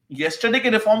 वो yesterday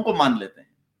के reform को मान लेते हैं.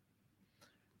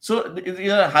 So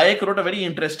Hayek wrote a very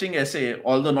interesting essay,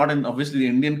 although not in obviously the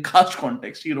Indian caste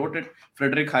context. He wrote it.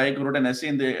 Frederick Hayek wrote an essay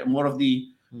in the more of the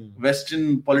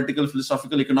Western political,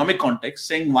 philosophical, economic context,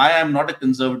 saying why I'm not a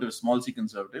conservative, small c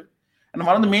conservative. And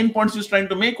one of the main points he was trying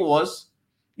to make was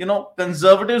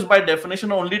conservatives by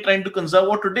definition are only trying to conserve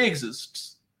what today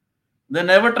exists. They're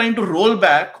never trying to roll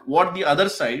back what the other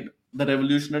side, the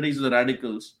revolutionaries, the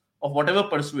radicals, of whatever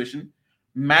persuasion,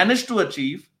 managed to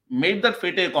achieve, made that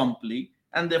fait accompli,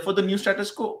 and therefore the new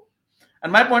status quo.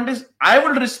 And my point is, I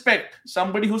will respect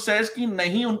somebody who says कि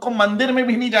नहीं उनको मंदिर में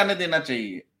भी नहीं जाने देना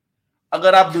चाहिए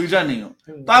अगर आप द्विजा नहीं हो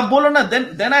तो आप बोलो ना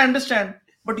then I understand,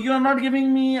 but you are not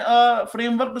giving me a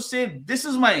framework to say this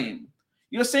is my aim.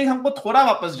 You are saying हमको थोड़ा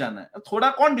वापस जाना है. थोड़ा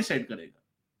कौन डिसाइड करेगा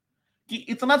कि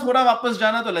इतना थोड़ा वापस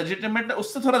जाना तो लेजिटिमेट है,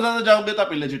 उससे थोड़ा ज्यादा जाओगे तो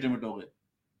आप इलेजिटिमेट होगे.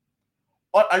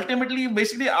 और अल्टीमेटली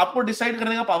बेसिकली आपको डिसाइड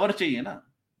करने का पावर चाहिए ना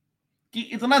कि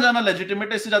इतना जाना लेजिटिमेट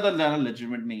है, इससे ज्यादा जाना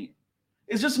लेजिटिमेट नहीं है.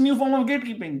 It's just a new form of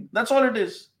gatekeeping. That's all it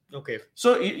is. Okay.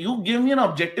 So you give me an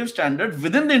objective standard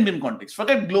within the Indian context.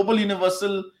 Forget global,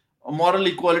 universal, moral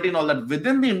equality and all that.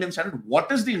 Within the Indian standard,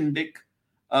 what is the Indic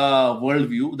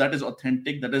worldview that is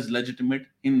authentic, that is legitimate,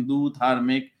 Hindu,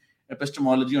 Dharmic,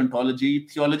 epistemology, ontology,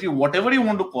 theology, whatever you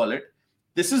want to call it.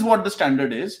 This is what the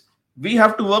standard is. We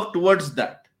have to work towards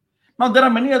that. Now, there are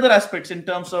many other aspects in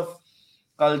terms of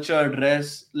culture,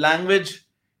 dress, language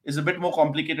is a bit more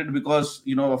complicated because,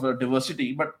 of a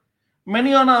diversity. But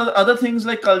many other things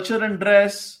like culture and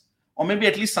dress, or maybe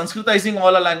at least Sanskritizing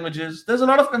all our languages, there's a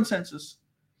lot of consensus.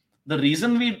 The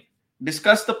reason we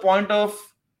discuss the point of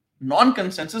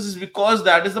non-consensus is because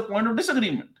that is the point of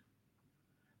disagreement.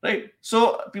 Right?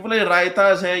 So people like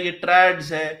Raitas hai, ye trads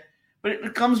hai, but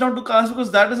it comes down to caste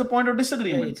because that is a point of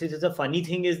disagreement. It's the funny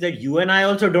thing is that you and I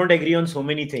also don't agree on so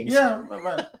many things. Yeah.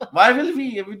 Why will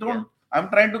we if we don't? Yeah. I'm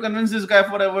trying to convince this guy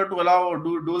forever to allow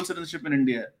dual citizenship in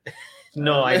India.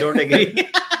 No, I don't agree.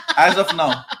 As of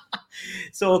now.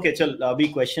 So, okay, chal,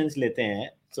 abhi questions lete hain.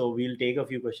 So, we'll take a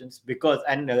few questions because,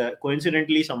 and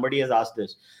coincidentally, somebody has asked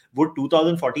this. Would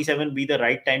 2047 be the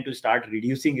right time to start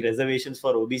reducing reservations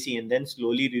for OBC and then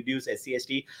slowly reduce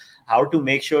SC/ST? How to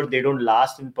make sure they don't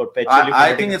last in perpetually?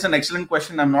 I think it's an excellent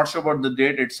question. I'm not sure about the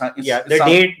date.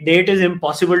 Date is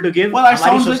impossible to give. Well, I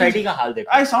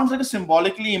sounds like a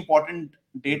symbolically important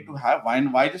date to have.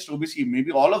 Why just OBC?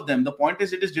 Maybe all of them. The point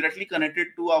is, it is directly connected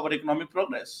to our economic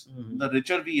progress. Mm-hmm. The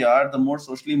richer we are, the more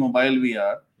socially mobile we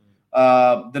are,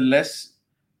 the less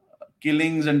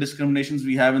killings and discriminations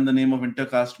we have in the name of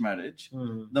intercaste marriage,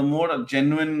 the more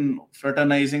genuine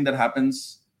fraternizing that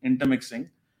happens, intermixing,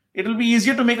 it will be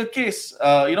easier to make a case.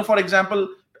 For example,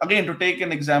 again, to take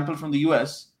an example from the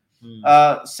US,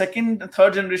 second and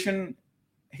third generation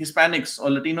Hispanics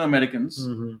or Latino Americans,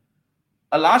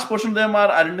 a large portion of them are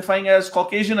identifying as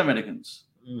Caucasian Americans.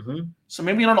 So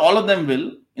maybe not all of them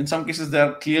will. In some cases,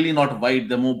 they're clearly not white,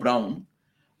 they're more brown.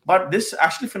 But this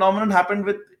actually phenomenon happened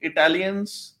with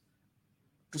Italians,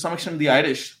 to some extent the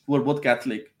Irish, who are both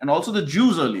Catholic, and also the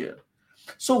Jews earlier.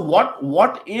 So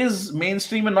what is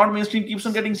mainstream and not mainstream keeps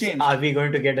on getting changed. Are we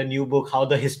going to get a new book, How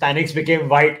the Hispanics Became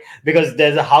White? Because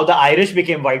there's How the Irish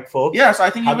Became White, folks. Yes, I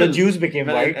think How the Jews became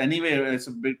white. Anyway, it's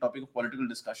a big topic of political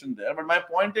discussion there. But my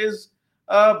point is,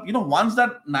 once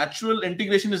that natural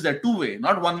integration is there, two-way,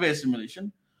 not one-way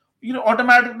assimilation,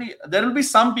 automatically there will be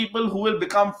some people who will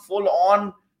become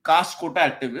full-on caste quota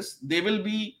activists. They will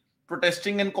be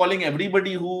protesting and calling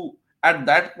everybody who at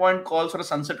that point calls for a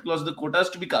sunset clause of the quotas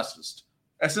to be casteist.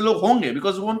 ऐसे लोग होंगे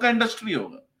because वो उनका industry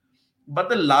होगा. But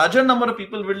the larger number of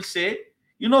people will say,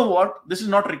 you know what, this is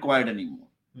not required anymore.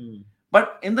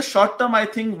 But in the short term, I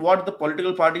think what the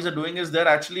political parties are doing is they're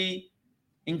actually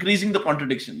increasing the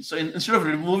contradictions. So instead of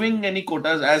removing any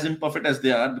quotas, as imperfect as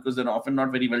they are, because they're often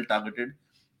not very well targeted,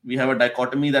 we have a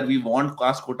dichotomy that we want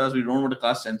caste quotas, we don't want a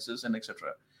caste census, and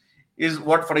etc. Is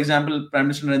what, for example, Prime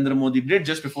Minister Narendra Modi did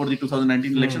just before the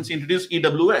 2019 elections. He introduced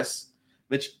EWS,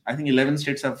 which I think 11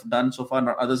 states have done so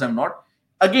far, others have not.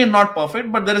 Again, not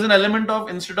perfect, but there is an element of,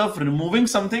 instead of removing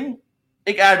something,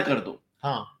 ek add kar do.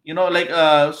 Like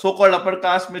so-called upper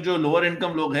caste में जो lower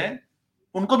income लोग हैं,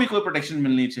 उनको भी कोई protection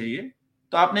मिलनी चाहिए.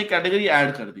 तो आपने एक category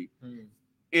add कर दी.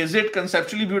 Is it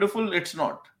conceptually beautiful? It's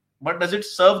not. But does it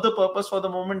serve the purpose for the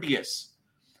moment? Yes.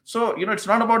 So, it's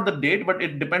not about the date, but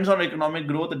it depends on economic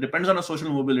growth. It depends on a social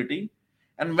mobility.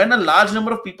 And when a large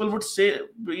number of people would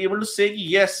be able to say,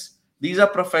 yes, these are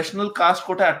professional caste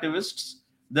quota activists,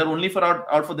 they're only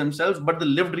out for themselves, but the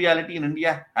lived reality in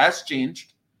India has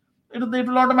changed, it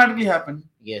will automatically happen.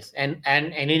 Yes. And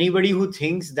anybody who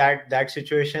thinks that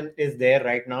situation is there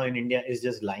right now in India is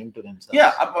just lying to themselves.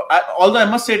 Yeah. Although I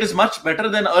must say it is much better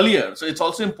than earlier. So it's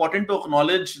also important to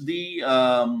acknowledge the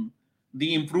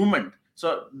improvement.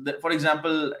 So, for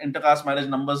example, intercaste marriage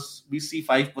numbers, we see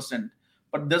 5%.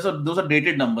 But those are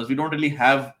dated numbers. We don't really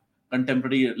have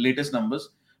contemporary latest numbers.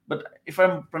 But if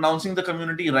I'm pronouncing the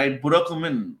community right,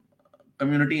 Burakumin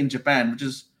community in Japan, which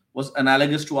was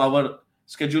analogous to our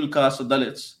scheduled caste or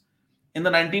Dalits, in the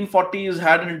 1940s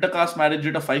had an intercaste marriage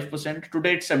rate of 5%.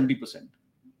 Today it's 70%.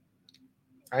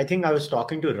 I think I was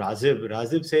talking to Razib.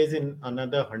 Razib says in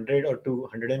another 100 or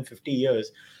 250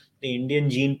 years, the Indian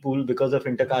gene pool because of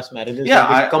intercaste marriages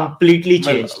will be completely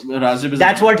changed. Razib is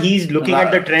That's what he's looking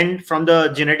at the trend from the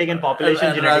genetic and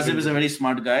population. Razib is a very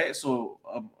smart guy. So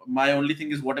my only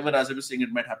thing is whatever Razib is saying,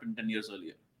 it might happen 10 years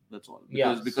earlier. That's all.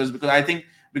 Because I think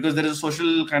because there is a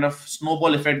social kind of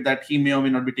snowball effect that he may or may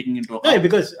not be taking into account. No,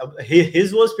 because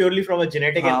his was purely from a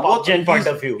genetic and pop gen point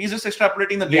of view. He's just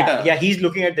extrapolating the data. Yeah, he's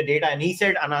looking at the data, and he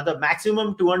said another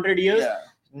maximum 200 years. Yeah.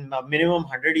 Minimum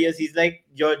 100 years. He's like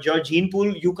your gene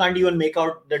pool, you can't even make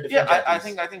out the difference. Yeah, I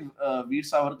think Veer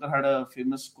Savarkar had a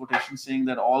famous quotation saying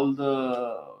that all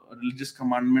the religious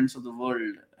commandments of the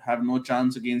world have no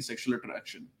chance against sexual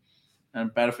attraction. I'm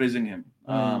paraphrasing him.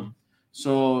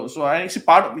 So I see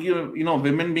part of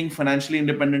women being financially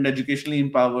independent, educationally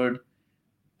empowered,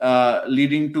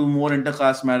 leading to more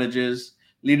intercaste marriages,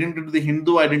 leading to the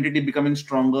Hindu identity becoming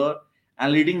stronger,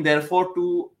 and leading therefore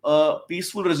to a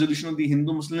peaceful resolution of the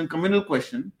Hindu-Muslim communal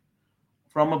question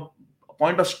from a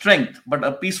point of strength, but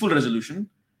a peaceful resolution.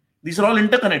 These are all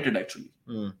interconnected actually.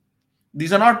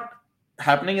 These are not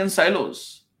happening in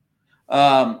silos.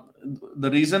 The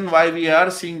reason why we are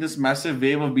seeing this massive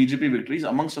wave of BJP victories,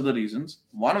 amongst other reasons,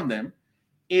 one of them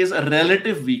is a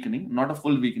relative weakening, not a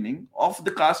full weakening, of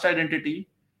the caste identity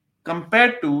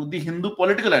compared to the Hindu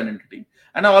political identity.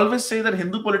 And I always say that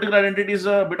Hindu political identity is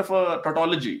a bit of a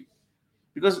tautology,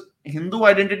 because Hindu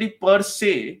identity per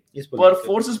se, per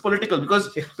force, is political,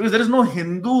 because there is no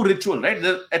Hindu ritual, right?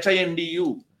 There's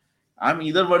HINDU. I'm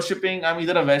either worshipping, I'm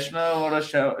either a Vaishnava or a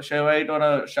Shaivite or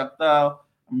a Shakta.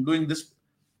 I'm doing this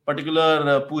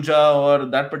particular puja or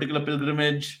that particular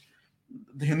pilgrimage.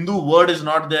 The Hindu word is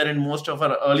not there in most of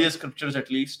our earlier scriptures,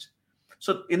 at least.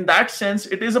 So in that sense,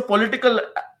 it is a political,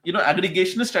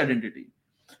 aggregationist identity.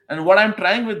 And what I'm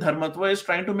trying with Dharmatva is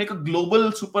trying to make a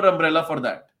global super umbrella for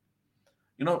that.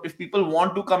 If people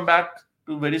want to come back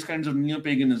to various kinds of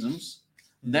neo-paganisms,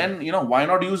 then, why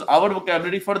not use our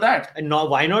vocabulary for that? And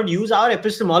why not use our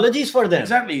epistemologies for them?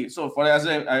 Exactly. So as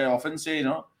I often say,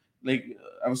 like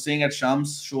I was saying at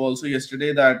Sham's show also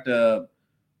yesterday, that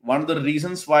one of the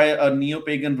reasons why a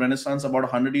neo-pagan renaissance about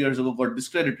 100 years ago got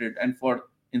discredited, and for,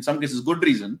 in some cases, good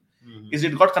reason, is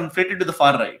it got conflated to the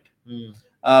far right.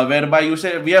 Whereby you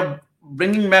say, we are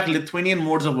bringing back Lithuanian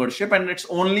modes of worship and it's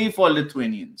only for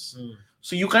Lithuanians.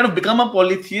 So you kind of become a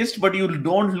polytheist, but you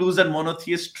don't lose that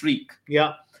monotheist streak.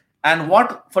 Yeah. And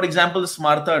what, for example, the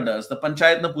Smartha does, the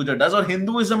Panchayatna Puja does, or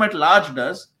Hinduism at large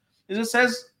does, is it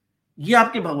says, ye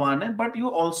aapke bhagwan hai, but you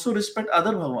also respect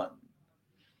other bhagwan.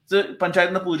 So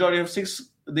Panchayatna Puja, you have 6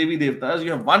 Devi Devtas,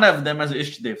 you have one of them as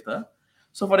Ishta Devta.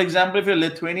 So for example, if you're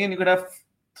Lithuanian, you could have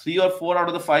 3 or 4 out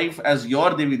of the 5 as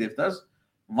your Devi Devtas.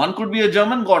 One could be a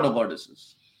German god or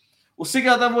goddesses. उससे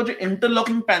क्या होता है, वो जो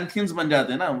interlocking pantheons बन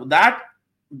जाते हैं ना,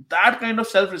 that kind of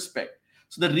self-respect.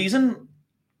 So the reason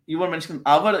you were mentioning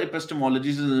our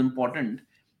epistemologies is important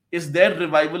is their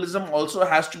revivalism also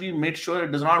has to be made sure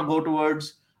it does not go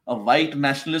towards a white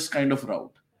nationalist kind of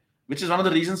route, which is one of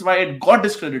the reasons why it got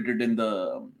discredited in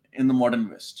the modern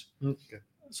West. Okay.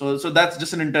 So that's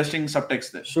just an interesting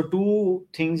subtext there. So 2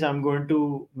 things I'm going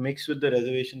to mix with the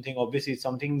reservation thing. Obviously, it's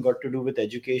something got to do with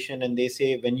education. And they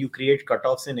say when you create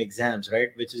cutoffs in exams, right,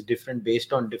 which is different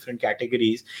based on different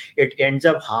categories, it ends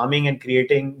up harming and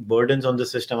creating burdens on the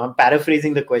system. I'm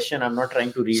paraphrasing the question. I'm not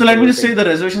trying to read. So let me just say the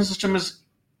reservation system is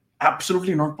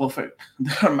absolutely not perfect.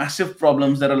 There are massive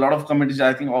problems. There are a lot of committees,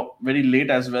 I think, very late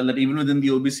as well, that even within the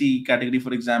OBC category,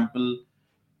 for example,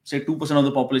 say 2% of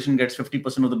the population gets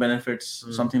 50% of the benefits,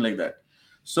 something like that.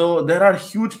 So there are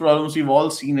huge problems. We've all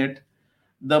seen it.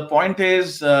 The point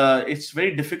is, it's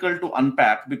very difficult to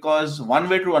unpack, because one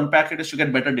way to unpack it is to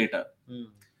get better data.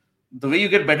 The way you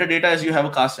get better data is you have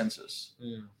a caste census.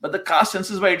 But the caste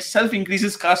census by itself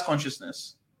increases caste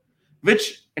consciousness,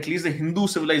 which at least the Hindu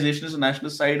civilizationist and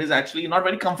nationalist side is actually not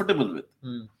very comfortable with.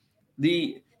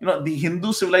 The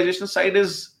Hindu civilization side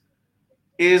is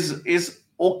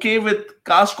okay with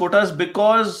caste quotas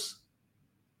because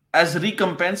as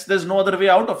recompense, there's no other way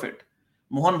out of it.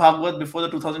 Mohan Bhagwat, before the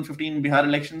 2015 Bihar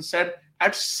election, said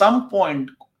at some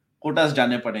point quotas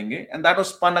jane padenge, and that was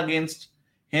spun against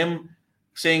him,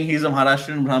 saying he's a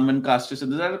Maharashtrian Brahmin casteist.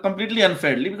 That completely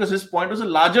unfairly, because his point was a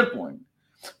larger point.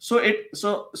 So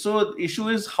the issue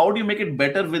is, how do you make it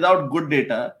better without good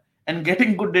data? And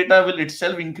getting good data will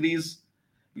itself increase,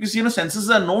 because censuses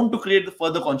are known to create the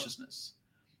further consciousness.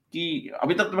 कि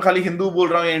अभी तक तो मैं खाली हिंदू बोल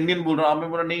रहा हूँ या इंडियन बोल रहा हूँ, मैं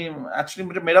बोला नहीं,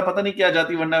 एक्चुअली मेरा पता नहीं क्या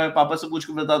जाति वर्ना है, मैं पापा से पूछ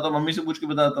के बताता हूँ, मम्मी से पूछ के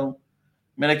बताता हूँ,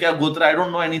 मेरा क्या गोत्रा, I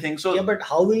don't know anything. So yeah, but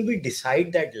how will we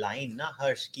decide that line, na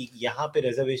Harsh, कि यहाँ पे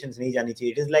reservations नहीं जानी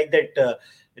चाहिए? It is like that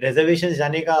reservations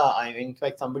जाने का. In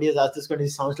fact, somebody has asked this question.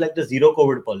 It sounds like the zero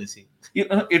COVID policy.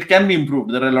 it can be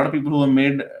improved. There are a lot of people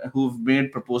who've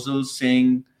made proposals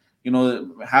saying,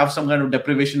 have some kind of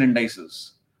deprivation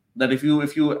indices, that if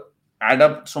you add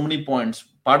up so many points,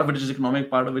 part of it is economic,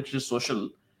 part of it is social,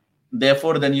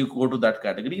 therefore then you go to that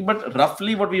category. But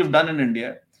roughly what we have done in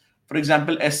India, for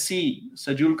example, SC,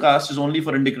 scheduled caste, is only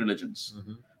for Indic religions,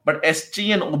 but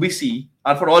ST and OBC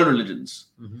are for all religions.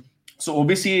 So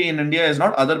OBC in India is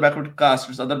not other backward caste,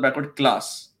 it's other backward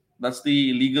class. That's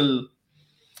the legal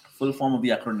full form of the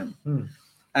acronym.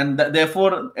 And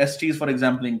therefore, STs, for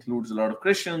example, includes a lot of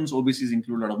Christians, OBCs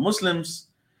include a lot of Muslims,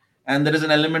 and there is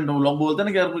an element of लोग बोलते हैं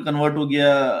ना कि अगर कोई convert हो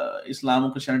गया इस्लाम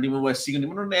और क्रिश्चियनिटी में, वो SC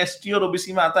नहीं, ST और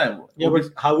OBC में आता है वो. Yeah,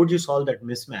 but how would you solve that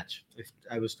mismatch if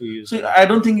I was to use? So I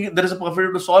don't think there is a perfect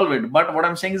way to solve it, but what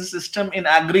I'm saying is the system in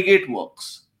aggregate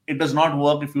works. It does not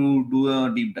work if you do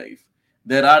a deep dive.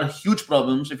 There are huge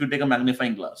problems if you take a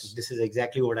magnifying glass. This is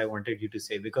exactly what I wanted you to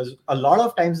say, because a lot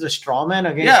of times the straw man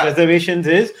against reservations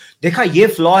is, देखा ये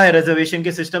flaw है reservation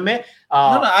के system में.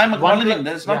 No, I'm acknowledging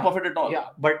that it's not perfect at all. Yeah,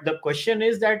 but the question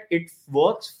is that it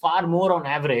works far more on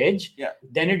average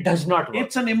than it does not work.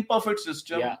 It's an imperfect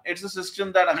system. Yeah. It's a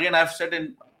system that, again, I've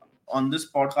said on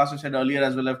this podcast, I said earlier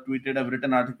as well, I've tweeted, I've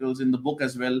written articles in the book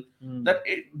as well, that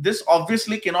this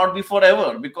obviously cannot be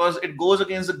forever, because it goes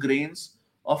against the grains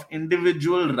of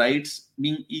individual rights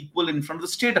being equal in front of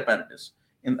the state apparatus.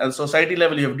 At the society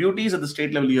level, you have duties. At the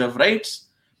state level, you have rights.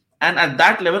 And at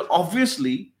that level,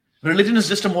 obviously, religion is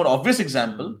just a more obvious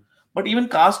example. But even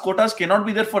caste quotas cannot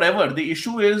be there forever. The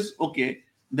issue is, okay,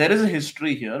 there is a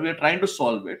history here. We are trying to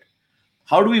solve it.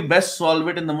 How do we best solve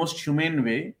it in the most humane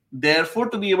way? Therefore,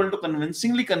 to be able to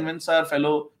convincingly convince our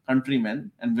fellow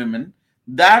countrymen and women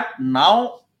that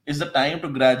now is the time to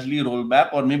gradually roll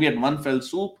back, or maybe at one fell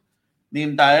swoop, the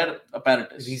entire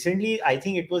apparatus. Recently, I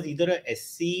think it was either a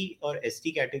SC or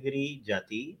ST category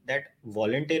Jati that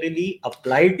voluntarily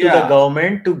applied to the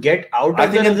government to get out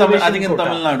of the reservation. I think in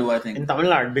Tamil Nadu, In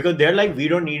Tamil Nadu, because they're like, we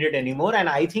don't need it anymore. And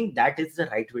I think that is the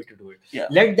right way to do it. Yeah.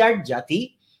 Let that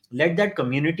Jati, let that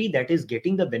community that is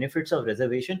getting the benefits of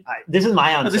reservation. This is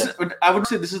my answer. I would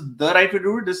say this is the right way to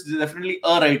do it. This is definitely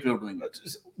a right way of doing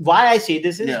it. Why I say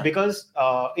this is because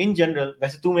in general,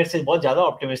 वैसे तू मेरे से बहुत ज़्यादा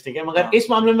optimistic है, मगर इस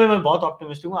मामले में मैं बहुत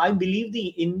optimistic हूँ. I believe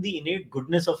in the innate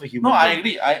goodness of a human. No, I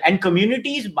agree. And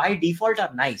communities by default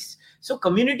are nice. So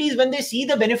communities, when they see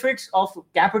the benefits of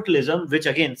capitalism, which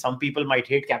again some people might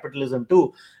hate capitalism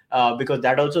too, because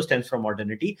that also stems from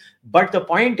modernity. But the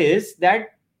point is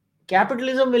that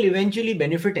capitalism will eventually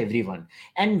benefit everyone,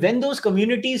 and when those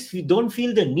communities don't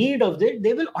feel the need of it,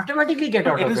 they will automatically get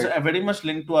out of it. It is very much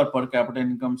linked to our per capita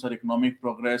incomes, our economic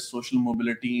progress, social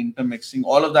mobility, intermixing,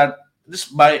 all of that.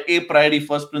 Just by a priori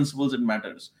first principles, it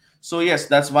matters. So yes,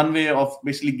 that's one way of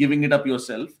basically giving it up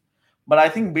yourself. But I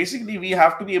think basically we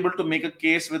have to be able to make a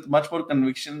case with much more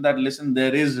conviction that, listen,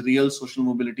 there is real social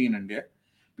mobility in India.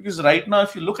 Because right now,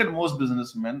 if you look at most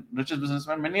businessmen, richest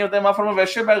businessmen, many of them are from a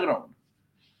Vaishya background.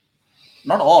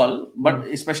 Not all, but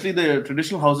especially the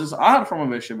traditional houses are from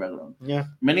a Vaishya background. Yeah.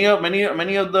 Many of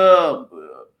the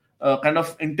kind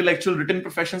of intellectual written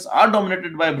professions are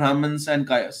dominated by Brahmins and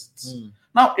Kayasts.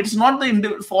 Now, it's not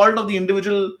the fault of the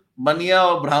individual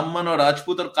Baniya or Brahman or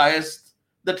Rajput or Kayast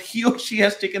that he or she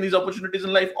has taken these opportunities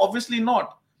in life. Obviously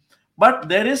not. But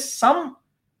there is some,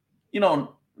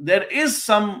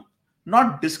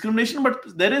 not discrimination,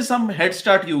 but there is some head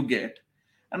start you get.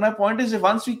 And my point is, if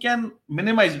once we can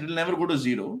minimize it, it will never go to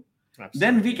zero. Absolutely.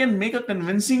 Then we can make a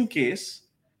convincing case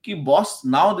that, boss,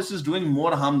 now this is doing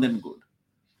more harm than good.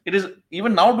 It is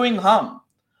even now doing harm,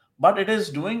 but it is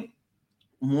doing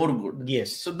more good.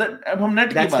 Yes. So that's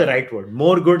the right word.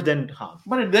 More good than harm.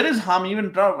 But if there is harm,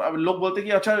 even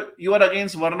you are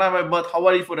against Varna by birth, how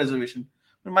are you for reservation?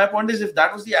 But my point is, if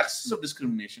that was the axis of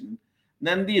discrimination,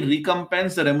 then the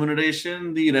recompense, the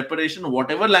remuneration, the reparation,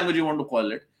 whatever language you want to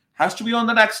call it, has to be on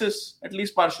that axis, at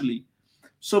least partially.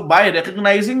 So by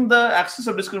recognizing the axis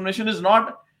of discrimination is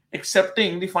not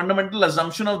accepting the fundamental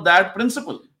assumption of that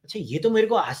principle. अच्छा, ये तो मेरे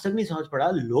को आज तक नहीं समझ पड़ा.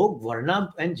 लोग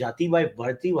varna and jati by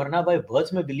birth, varna by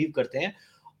birth में बिलीव करते हैं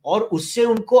और उससे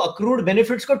उनको अक्रूड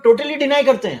बेनिफिट्स को टोटली डिनाई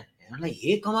करते हैं. मतलब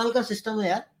ये कमाल का सिस्टम है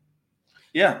यार.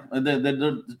 Yeah,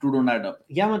 the two don't add up.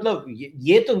 या मतलब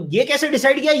ये कैसे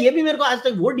डिसाइड किया, ये भी मेरे को आज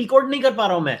तक वो डिकोड नहीं कर पा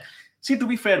रहा हूं मैं. See, to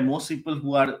be fair, most people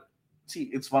who are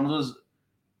it's one of those,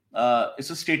 it's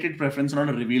a stated preference, not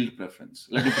a revealed preference.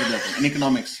 Let me put it that way. In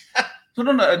economics. So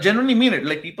I genuinely mean it.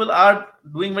 Like, people are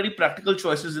doing very practical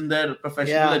choices in their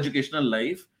professional, educational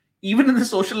life, even in their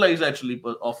social lives, actually,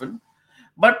 often.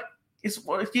 but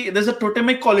there's a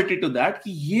totemic quality to that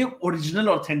कि ये original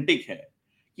authentic है.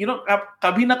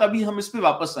 कभी ना कभी हम इस पे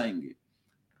वापस आएंगे.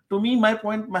 To me, my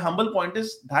humble point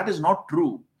is that is not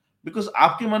true, because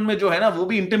आपके मन में जो है ना वो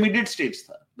भी intermediate stage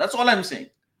था. That's all I'm saying.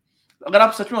 अगर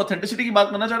आप सच में ऑथेंटिसिटी की बात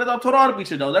करना चाहते तो आप थोड़ा और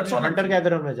पीछे जाओ. दैट्स हंटर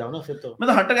गैदरर में जाओ ना फिर तो.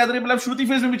 मतलब हंटर गैदरर मतलब श्रुति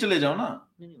फेज में भी चले जाओ ना.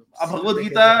 अब भगवद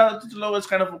गीता चलो it's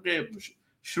kind of okay,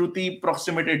 shruti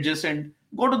proximate adjacent.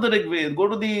 Go to the Rigveda, go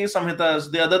to the samhitas,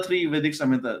 the other 3 Vedic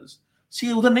samhitas.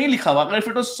 See उधर नहीं लिखा हुआ. If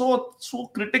it was so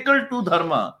critical to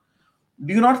dharma,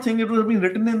 do you not think it would have been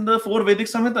written in the 4 वैदिक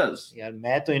संहितास? यार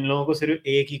मैं तो इन लोगों को सिर्फ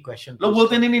एक ही क्वेश्चन, लोग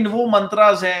बोलते नहीं वो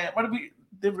मंत्रास हैं, but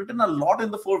they've written a lot in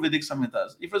the 4 वैदिक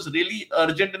संहितास. If it was really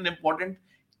urgent and important,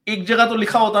 एक जगह तो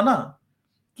लिखा होता ना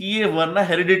कि ये वरना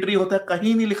हेरिडिटरी होता है.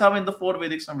 कहीं नहीं लिखा हुआ in the 4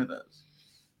 वैदिक संहितास.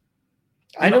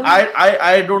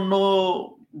 I don't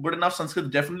know good enough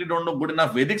Sanskrit, definitely don't know good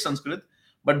enough Vedic Sanskrit,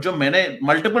 but जो मैंने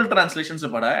multiple translations से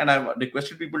पढ़ा है, and I've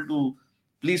requested people to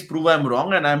please prove I'm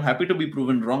wrong, and I'm happy to be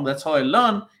proven wrong. That's how I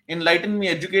learn. Enlighten me,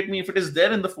 educate me. If it is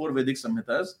there in the 4 Vedic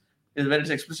Samhitas, is where it's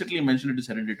explicitly mentioned it is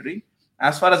hereditary.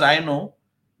 As far as I know,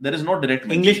 there is no direct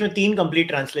mention. English में 3 complete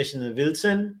translations है,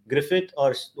 Wilson, Griffith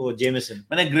और Jameson.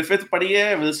 मैंने Griffith पढ़ी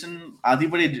है, Wilson आधी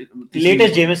पढ़ी.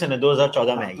 Latest Jameson है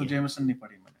 2014 में आई है. तो Jameson नहीं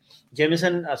पढ़ी मैंने.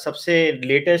 Jameson सबसे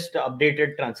latest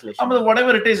updated translation. मतलब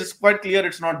whatever it is, it's quite clear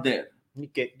it's not there.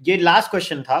 Okay, ये last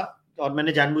question था और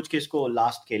मैंने जानबूझ के इसको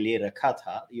last के लिए रखा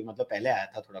था. ये मतलब पहले आया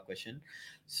था थोड़ा question.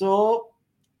 So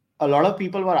a lot of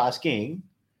people were asking,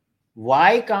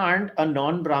 why can't a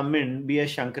non-Brahmin be a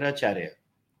Shankaracharya?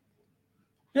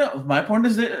 Yeah, my point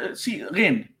is that, see,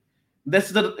 again,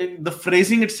 that's the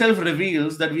phrasing itself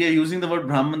reveals that we are using the word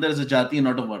Brahman there as a jati and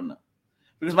not a varna.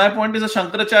 Because my point is a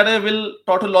Shankaracharya will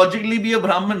tautologically be a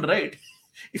Brahmin, right?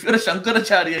 If you're a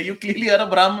Shankaracharya, you clearly are a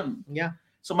Brahmin. Yeah.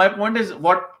 So my point is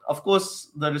what, of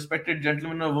course, the respected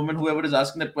gentleman or woman, whoever is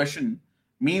asking that question,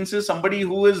 means is somebody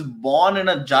who is born in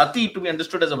a jati to be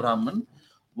understood as a Brahmin.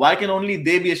 Why can only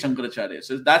they be a Shankaracharya?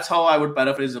 So that's how I would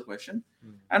paraphrase the question.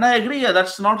 And I agree, yeah,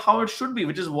 that's not how it should be,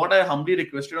 which is what I humbly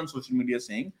requested on social media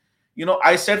saying,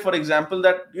 I said, for example,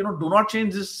 that, do not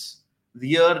change this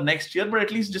year, next year, but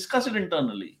at least discuss it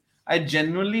internally. I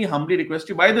genuinely, humbly request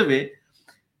you. By the way,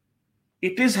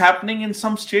 it is happening in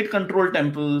some state-controlled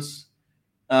temples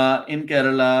in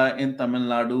Kerala, in Tamil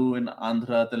Nadu, in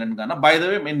Andhra, Telangana. By the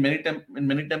way, in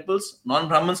many temples,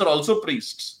 non-Brahmins are also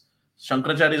priests.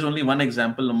 Shankaracharya is only one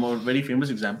example, a more very famous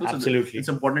example. Absolutely. So it's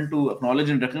important to acknowledge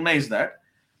and recognize that.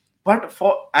 But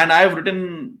I have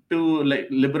written to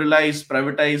liberalize,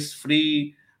 privatize,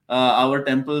 free our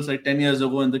temples like 10 years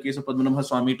ago. In the case of Padmanabha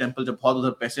Swami temple, जब बहुत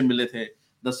उधर पैसे मिले थे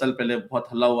 10 साल पहले बहुत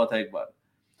हल्ला हुआ था एक बार.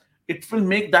 It will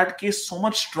make that case so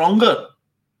much stronger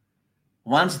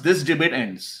once this debate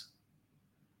ends.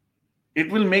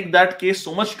 It will make that case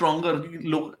so much stronger.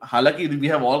 Look, halaki we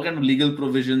have all kind of legal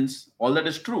provisions. All that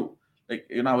is true. Like,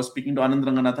 I was speaking to Anand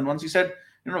Ranganathan once. He said,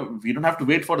 we don't have to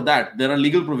wait for that. There are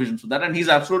legal provisions for that. And he's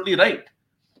absolutely right.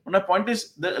 But my point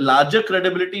is, the larger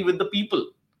credibility with the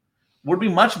people would be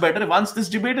much better once this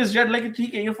debate is yet. Like,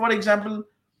 for example,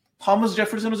 Thomas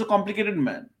Jefferson was a complicated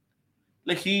man.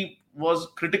 Like, he was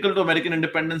critical to American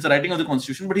independence, the writing of the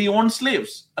Constitution, but he owned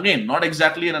slaves. Again, not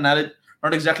exactly an analogy,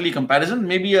 not exactly a comparison,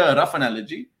 maybe a rough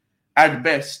analogy at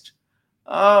best.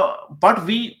 But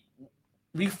we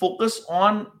focus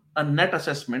on a net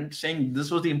assessment saying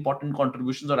this was the important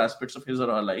contributions or aspects of his or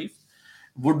her life.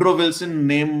 Woodrow Wilson's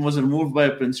name was removed by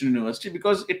Princeton University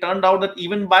because it turned out that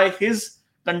even by his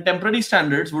contemporary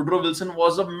standards, Woodrow Wilson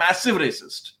was a massive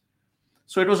racist.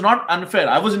 So it was not unfair.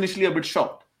 I was initially a bit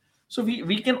shocked. So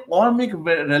we can all make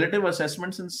relative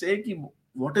assessments and say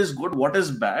what is good, what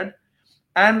is bad.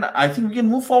 And I think we can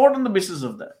move forward on the basis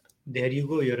of that. There you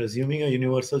go. You're assuming a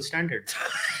universal standard.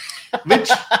 Which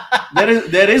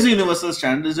there is a universal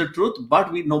standard, is the truth,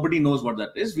 but nobody knows what that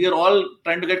is. We are all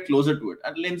trying to get closer to it.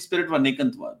 And in spirit of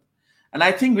Anekantvad. And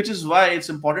I think which is why it's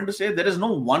important to say there is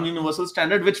no one universal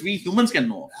standard which we humans can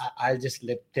know of. I'll just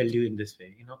tell you in this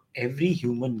way. Every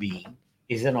human being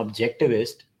is an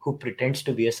objectivist who pretends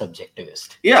to be a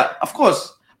subjectivist. Yeah, of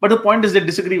course. But the point is they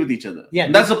disagree with each other.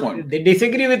 Yeah, that's the point. They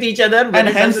disagree with each other. And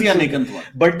hence the Anekantvad.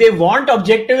 But they want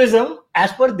objectivism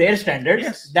as per their standards.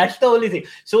 Yes. That's the only thing.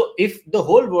 So if the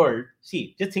whole world,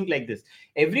 just think like this.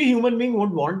 Every human being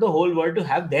would want the whole world to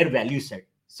have their value set.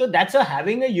 So that's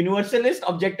having a universalist,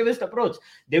 objectivist approach.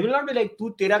 They will not be like,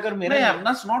 "Tu tera kar mera." No,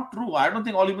 that's not true. I don't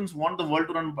think all humans want the world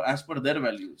to run as per their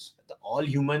values. All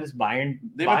humans, by and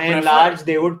prefer- large,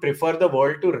 they would prefer the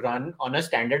world to run on a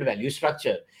standard value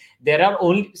structure. There are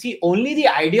only the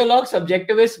ideologue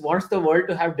subjectivist wants the world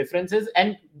to have differences,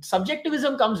 and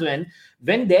subjectivism comes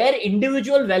when their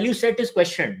individual value set is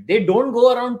questioned. They don't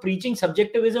go around preaching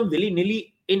subjectivism willy-nilly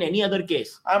in any other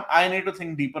case. I need to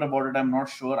think deeper about it. I'm not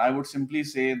sure. I would simply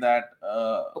say that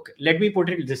Okay, let me put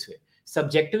it this way.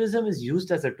 Subjectivism is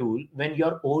used as a tool when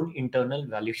your own internal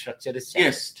value structure is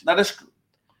challenged. Yes, that is true.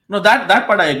 No, that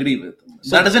part I agree with.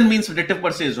 So, that doesn't mean subjective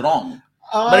per se is wrong.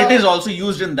 But it is also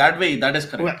used in that way. That is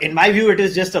correct. Well, in my view, it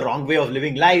is just a wrong way of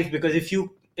living life, because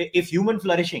if human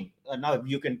flourishing, now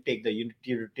you can take the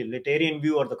utilitarian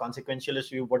view or the consequentialist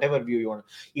view, whatever view you want,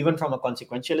 even from a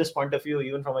consequentialist point of view,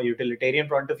 even from a utilitarian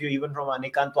point of view, even from an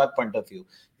Anekantwad point of view,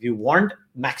 if you want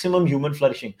maximum human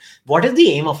flourishing, what is the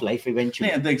aim of life eventually?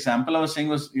 Yeah, the example I was saying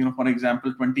was, for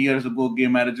example, 20 years ago, gay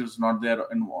marriage was not there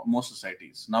in most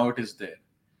societies. Now it is there.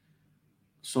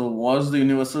 So was the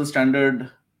universal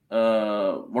standard,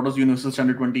 what was the universal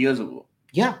standard 20 years ago?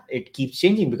 Yeah, it keeps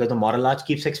changing because the moral arch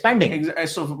keeps expanding.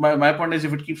 So my point is,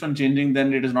 if it keeps on changing,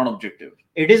 then it is not objective.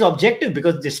 It is objective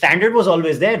because the standard was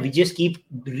always there. We just keep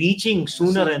reaching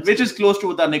sooner. Which is close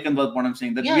to the Anekantwad point I'm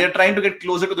saying, that we are trying to get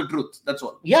closer to the truth. That's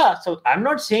all. Yeah, so I'm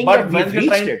not saying but that we've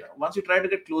reached it. Once you try to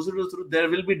get closer to the truth, there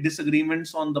will be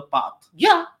disagreements on the path.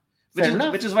 Yeah.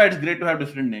 Which is why it's great to have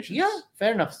different nations. Yeah,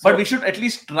 fair enough. But we should at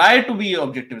least try to be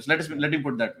objectives. Let me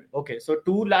put that way. Okay, so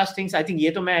two last things. I think ye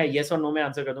to main yes or no mein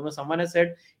answer kar dunga. Someone has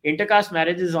said intercaste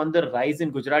marriage is on the rise in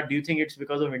Gujarat. Do you think it's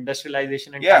because of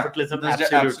industrialization and capitalism?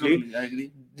 Absolutely, I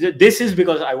agree. This is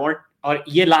because I want, और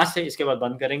ये last है, इसके बाद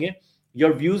बंद करेंगे.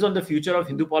 Your views on the future of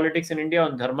Hindu politics in India,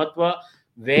 on Dharmatva.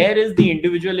 Where is the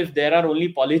individual if there are only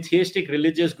polytheistic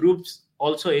religious groups?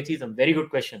 Also atheism. Very good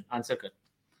question. Answer kar.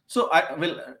 So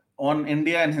on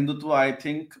India and Hindutva, I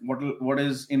think what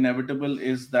is inevitable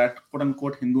is that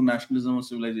quote-unquote Hindu nationalism or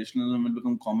civilizationalism will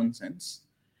become common sense.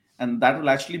 And that will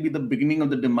actually be the beginning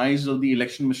of the demise of the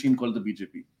election machine called the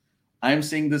BJP. I am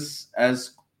saying this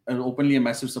as openly a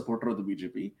massive supporter of the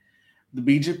BJP. The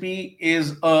BJP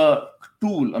is a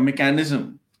tool, a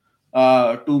mechanism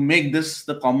to make this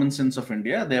the common sense of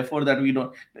India. Therefore,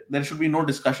 there should be no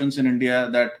discussions in India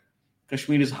that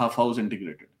Kashmir is half-house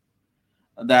integrated.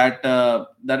 That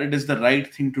it is the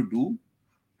right thing to do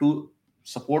to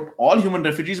support all human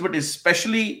refugees, but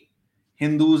especially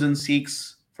Hindus and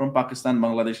Sikhs from Pakistan,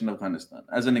 Bangladesh, and Afghanistan,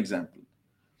 as an example.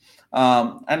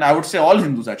 And I would say all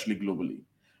Hindus actually globally.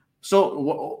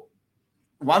 So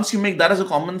once you make that as a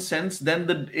common sense, then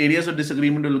the areas of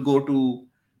disagreement will go to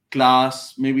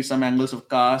class, maybe some angles of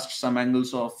caste, some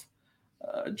angles of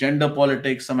gender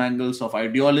politics, some angles of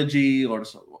ideology,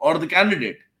 or the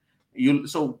candidate.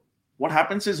 So what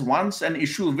happens is, once an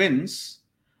issue wins,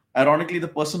 ironically, the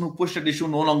person who pushed that issue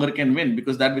no longer can win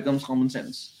because that becomes common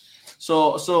sense.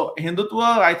 So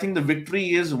Hindutva, I think the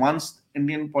victory is once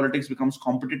Indian politics becomes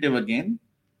competitive again,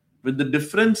 with the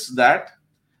difference that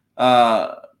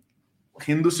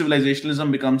Hindu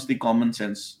civilizationalism becomes the common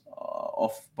sense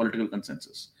of political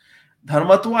consensus.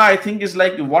 Dharmatva, I think, is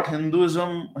like what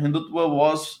Hindutva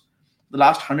was the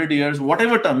last 100 years,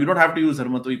 whatever term. You don't have to use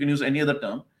Dharmatva, you can use any other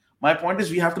term. My point is,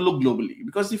 we have to look globally,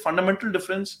 because the fundamental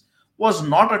difference was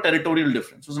not a territorial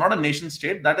difference, was not a nation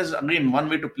state. That is, again, one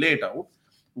way to play it out,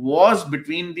 was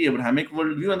between the Abrahamic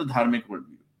worldview and the Dharmic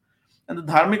worldview. And the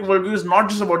Dharmic worldview is not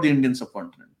just about the Indian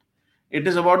subcontinent. It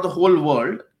is about the whole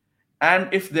world.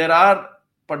 And if there are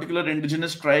particular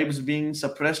indigenous tribes being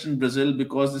suppressed in Brazil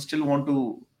because they still want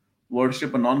to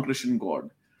worship a non-Christian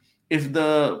god, if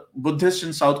the Buddhists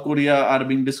in South Korea are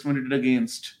being discriminated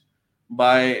against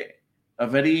by a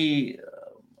very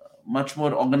much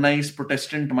more organized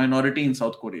Protestant minority in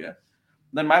South Korea,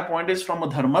 then my point is, from a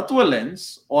Dharmatva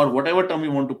lens, or whatever term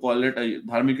you want to call it, a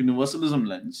Dharmic universalism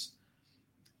lens,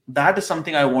 that is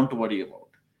something I want to worry about.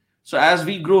 So as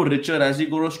we grow richer, as we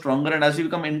grow stronger, and as we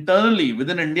become internally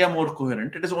within India more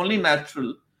coherent, it is only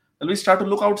natural that we start to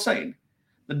look outside.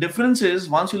 The difference is,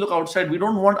 once you look outside, we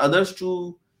don't want others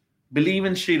to believe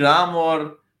in Sri Ram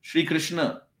or Sri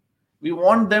Krishna. We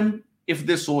want them, if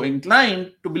they're so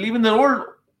inclined, to believe in their own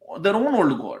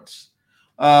old gods.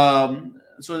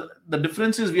 So the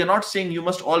difference is, we are not saying you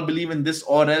must all believe in this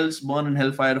or else burn in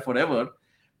hellfire forever.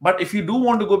 But if you do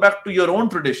want to go back to your own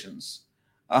traditions,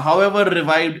 however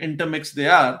revived, intermixed they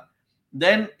are,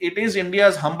 then it is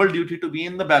India's humble duty to be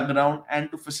in the background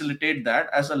and to facilitate that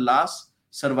as a last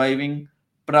surviving,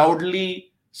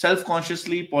 proudly,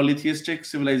 self-consciously polytheistic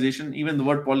civilization. Even the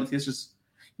word polytheist is,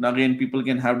 again, people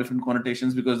can have different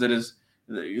connotations, because there is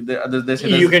They say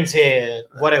You can say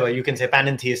whatever. You can say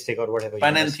panentheistic or whatever.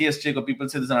 Panentheistic, or people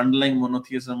say there's an underlying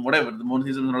monotheism, whatever. The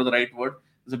monotheism is not the right word.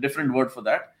 There's a different word for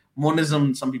that.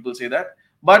 Monism, some people say that.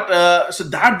 But so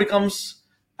that becomes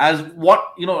as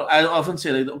what, I often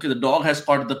say, like, okay, the dog has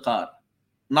caught the car.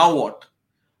 Now what?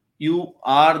 You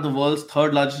are the world's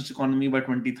third largest economy by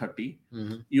 2030.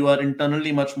 Mm-hmm. You are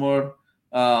internally much more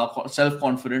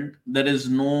self-confident. There is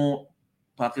no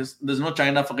there's no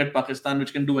China, forget Pakistan,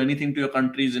 which can do anything to your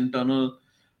country's internal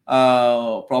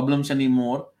problems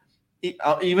anymore.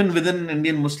 Even within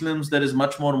Indian Muslims, there is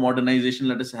much more modernization,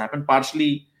 let us say, happen,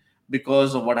 partially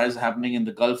because of what is happening in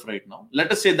the Gulf right now.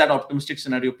 Let us say that optimistic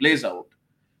scenario plays out.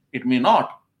 It may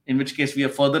not, in which case we are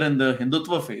further in the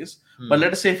Hindutva phase. But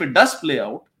let us say if it does play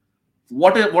out,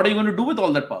 what are you going to do with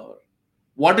all that power?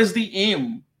 What is the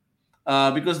aim?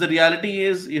 Because the reality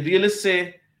is, realists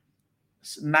say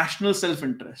national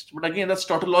self-interest. But again, that's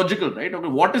tautological, right? Okay,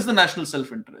 what is the national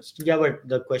self-interest? Yeah, but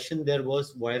the question there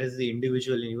was, where is the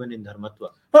individual even in Dharmatva?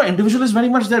 No, individual is very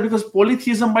much there because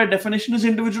polytheism by definition is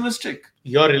individualistic.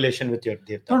 Your relation with your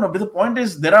Devta. No, but the point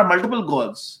is there are multiple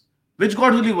gods. Which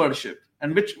god will you worship?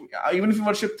 And which, even if you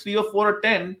worship 3 or 4 or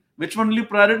 10, which one will you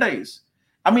prioritize?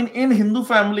 I mean, in Hindu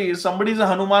families, somebody is a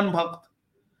Hanuman Bhakt,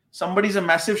 somebody is a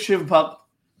massive Shiv Bhakt,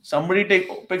 somebody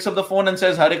picks up the phone and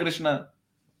says Hare Krishna.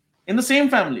 In the same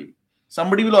family,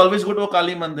 somebody will always go to a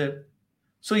Kali Mandir.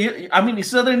 So, I mean, is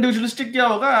that individualistic?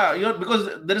 Because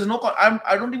there is no,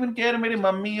 I don't even care, my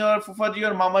mummy or fufa ji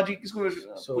or mama ji kisko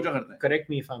puja karte hain. Correct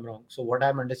me if I'm wrong. So what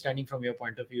I'm understanding from your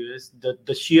point of view is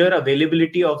the sheer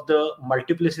availability of the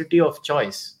multiplicity of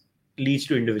choice leads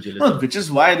to individualism. No, which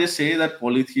is why they say that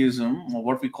polytheism, or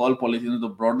what we call polytheism, the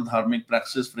broader dharmic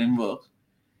praxis framework,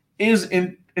 is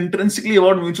intrinsically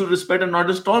about mutual respect and not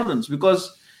just tolerance.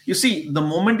 Because you see, the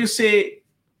moment you say,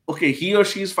 okay, he or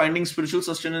she is finding spiritual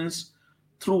sustenance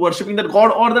through worshipping that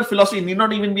god or that philosophy, need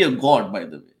not even be a god, by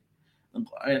the way.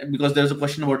 Because there's a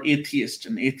question about atheist,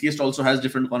 and atheist also has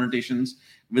different connotations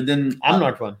within. I'm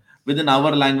not one. Within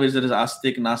our language, there is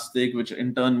astik, nastik, which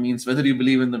in turn means whether you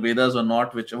believe in the Vedas or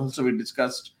not, which also we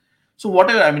discussed. So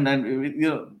whatever, I mean,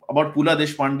 about Pula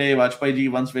Deshpande, Vajpayee ji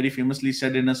once very famously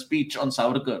said in a speech on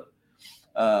Savarkar,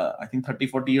 I think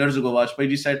 30-40 years ago, Vajpayee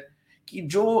ji said, कि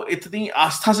जो इतनी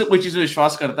आस्था से कोई चीज में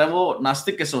विश्वास करता है वो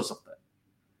नास्तिक कैसे हो सकता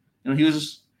है? He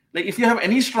was like, if you have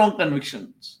any strong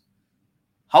convictions,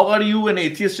 how are you an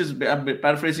atheist? Is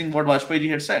paraphrasing what Vajpayee ji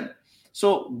had said.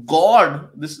 So God,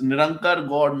 this Nirankar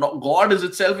God, God is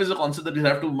itself is a concept that you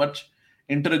have to much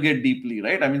interrogate deeply,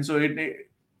 right? I mean, so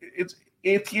it's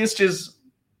atheist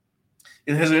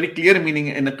it has a very clear meaning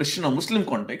in a Christian or Muslim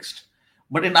context,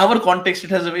 but in our context,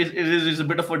 it is a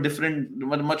bit of a different,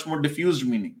 much more diffused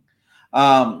meaning.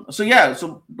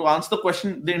 So to answer the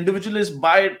question, the individual is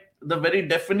by the very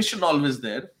definition always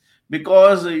there,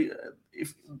 because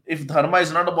if dharma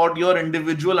is not about your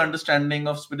individual understanding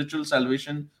of spiritual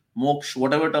salvation, moksha,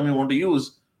 whatever term you want to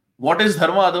use, what is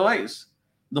dharma otherwise?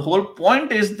 The whole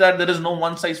point is that there is no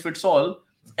one size fits all,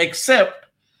 except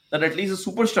that at least the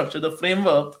superstructure, the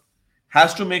framework,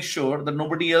 has to make sure that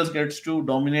nobody else gets to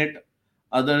dominate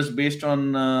others based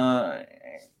on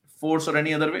force or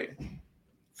any other way.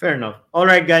 Fair enough. All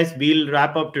right, guys, we'll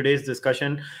wrap up today's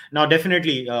discussion. Now,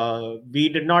 definitely, we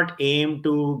did not aim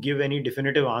to give any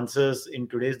definitive answers in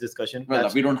today's discussion.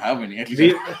 Well, we don't have any.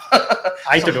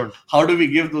 I don't. How do we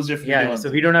give those definitive answers?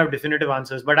 So we don't have definitive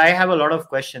answers, but I have a lot of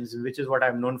questions, which is what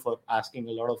I'm known for, asking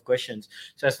a lot of questions.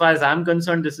 So as far as I'm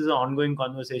concerned, this is an ongoing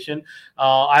conversation.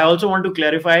 I also want to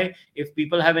clarify, if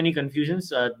people have any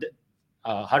confusions,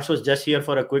 Harsh was just here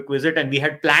for a quick visit and we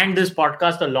had planned this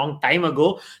podcast a long time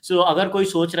ago. So अगर कोई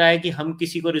सोच रहा है कि हम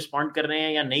किसी को respond कर रहे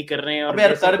हैं या नहीं कर रहे हैं,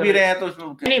 और कर भी रहे हैं, तो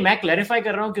नहीं, मैं क्लैरिफाई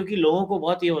कर रहा हूँ, क्योंकि लोगों को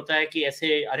बहुत ये होता है कि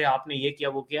ऐसे, अरे आपने ये किया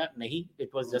वो किया. नहीं, इट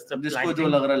वाज जस्ट जिसको जो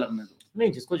लग रहा है लगने दो.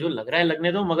 नहीं, जिसको जो लग रहा है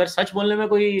लगने दो, मगर सच बोलने में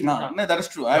कोई no, that is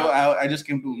true. I just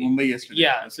came to Mumbai yesterday.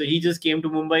 Yeah, so he just came to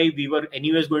Mumbai. We were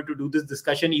anyways going to do this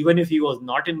discussion even if he was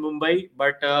not in Mumbai.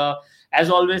 But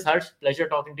as always, Harsh, pleasure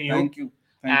talking to you. Thank you.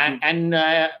 And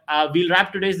we'll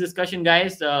wrap today's discussion,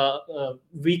 guys.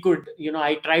 We could,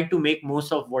 I tried to make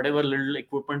most of whatever little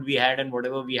equipment we had and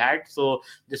whatever we had. So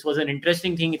this was an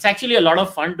interesting thing. It's actually a lot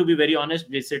of fun, to be very honest.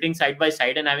 We're sitting side by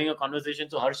side and having a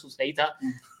conversation. So Harsh was sahi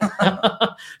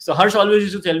tha. So Harsh always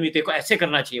used to tell me, "Teko aise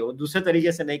karna chahiye, wo dusre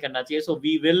tarike se nahi karna chahiye." So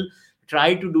we will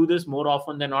try to do this more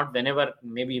often than not. Whenever,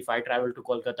 maybe if I travel to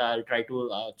Kolkata, I'll try to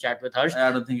chat with Harsh.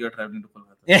 I don't think you're traveling to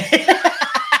Kolkata.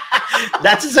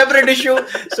 That's a separate issue.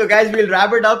 So, guys, we'll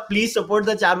wrap it up. Please support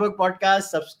the Charvak podcast.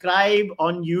 Subscribe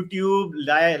on YouTube.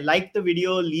 Like the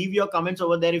video. Leave your comments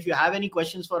over there. If you have any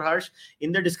questions for Harsh,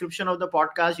 in the description of the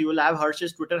podcast, you will have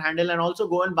Harsh's Twitter handle, and also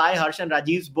go and buy Harsh and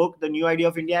Rajiv's book, The New Idea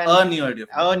of India. A New Idea.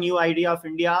 A New Idea of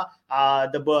India.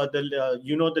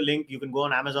 You know the link. You can go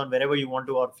on Amazon wherever you want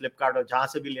to, or Flipkart, or jahan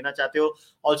se bhi lena chahte ho.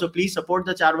 Also, please support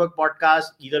the Charvak podcast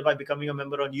either by becoming a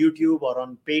member on YouTube or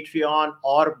on Patreon,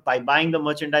 or by buying the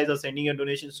merchandise or sending your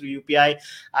donations through UPI.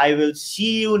 I will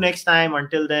see you next time.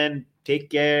 Until then, take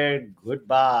care.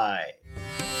 Goodbye.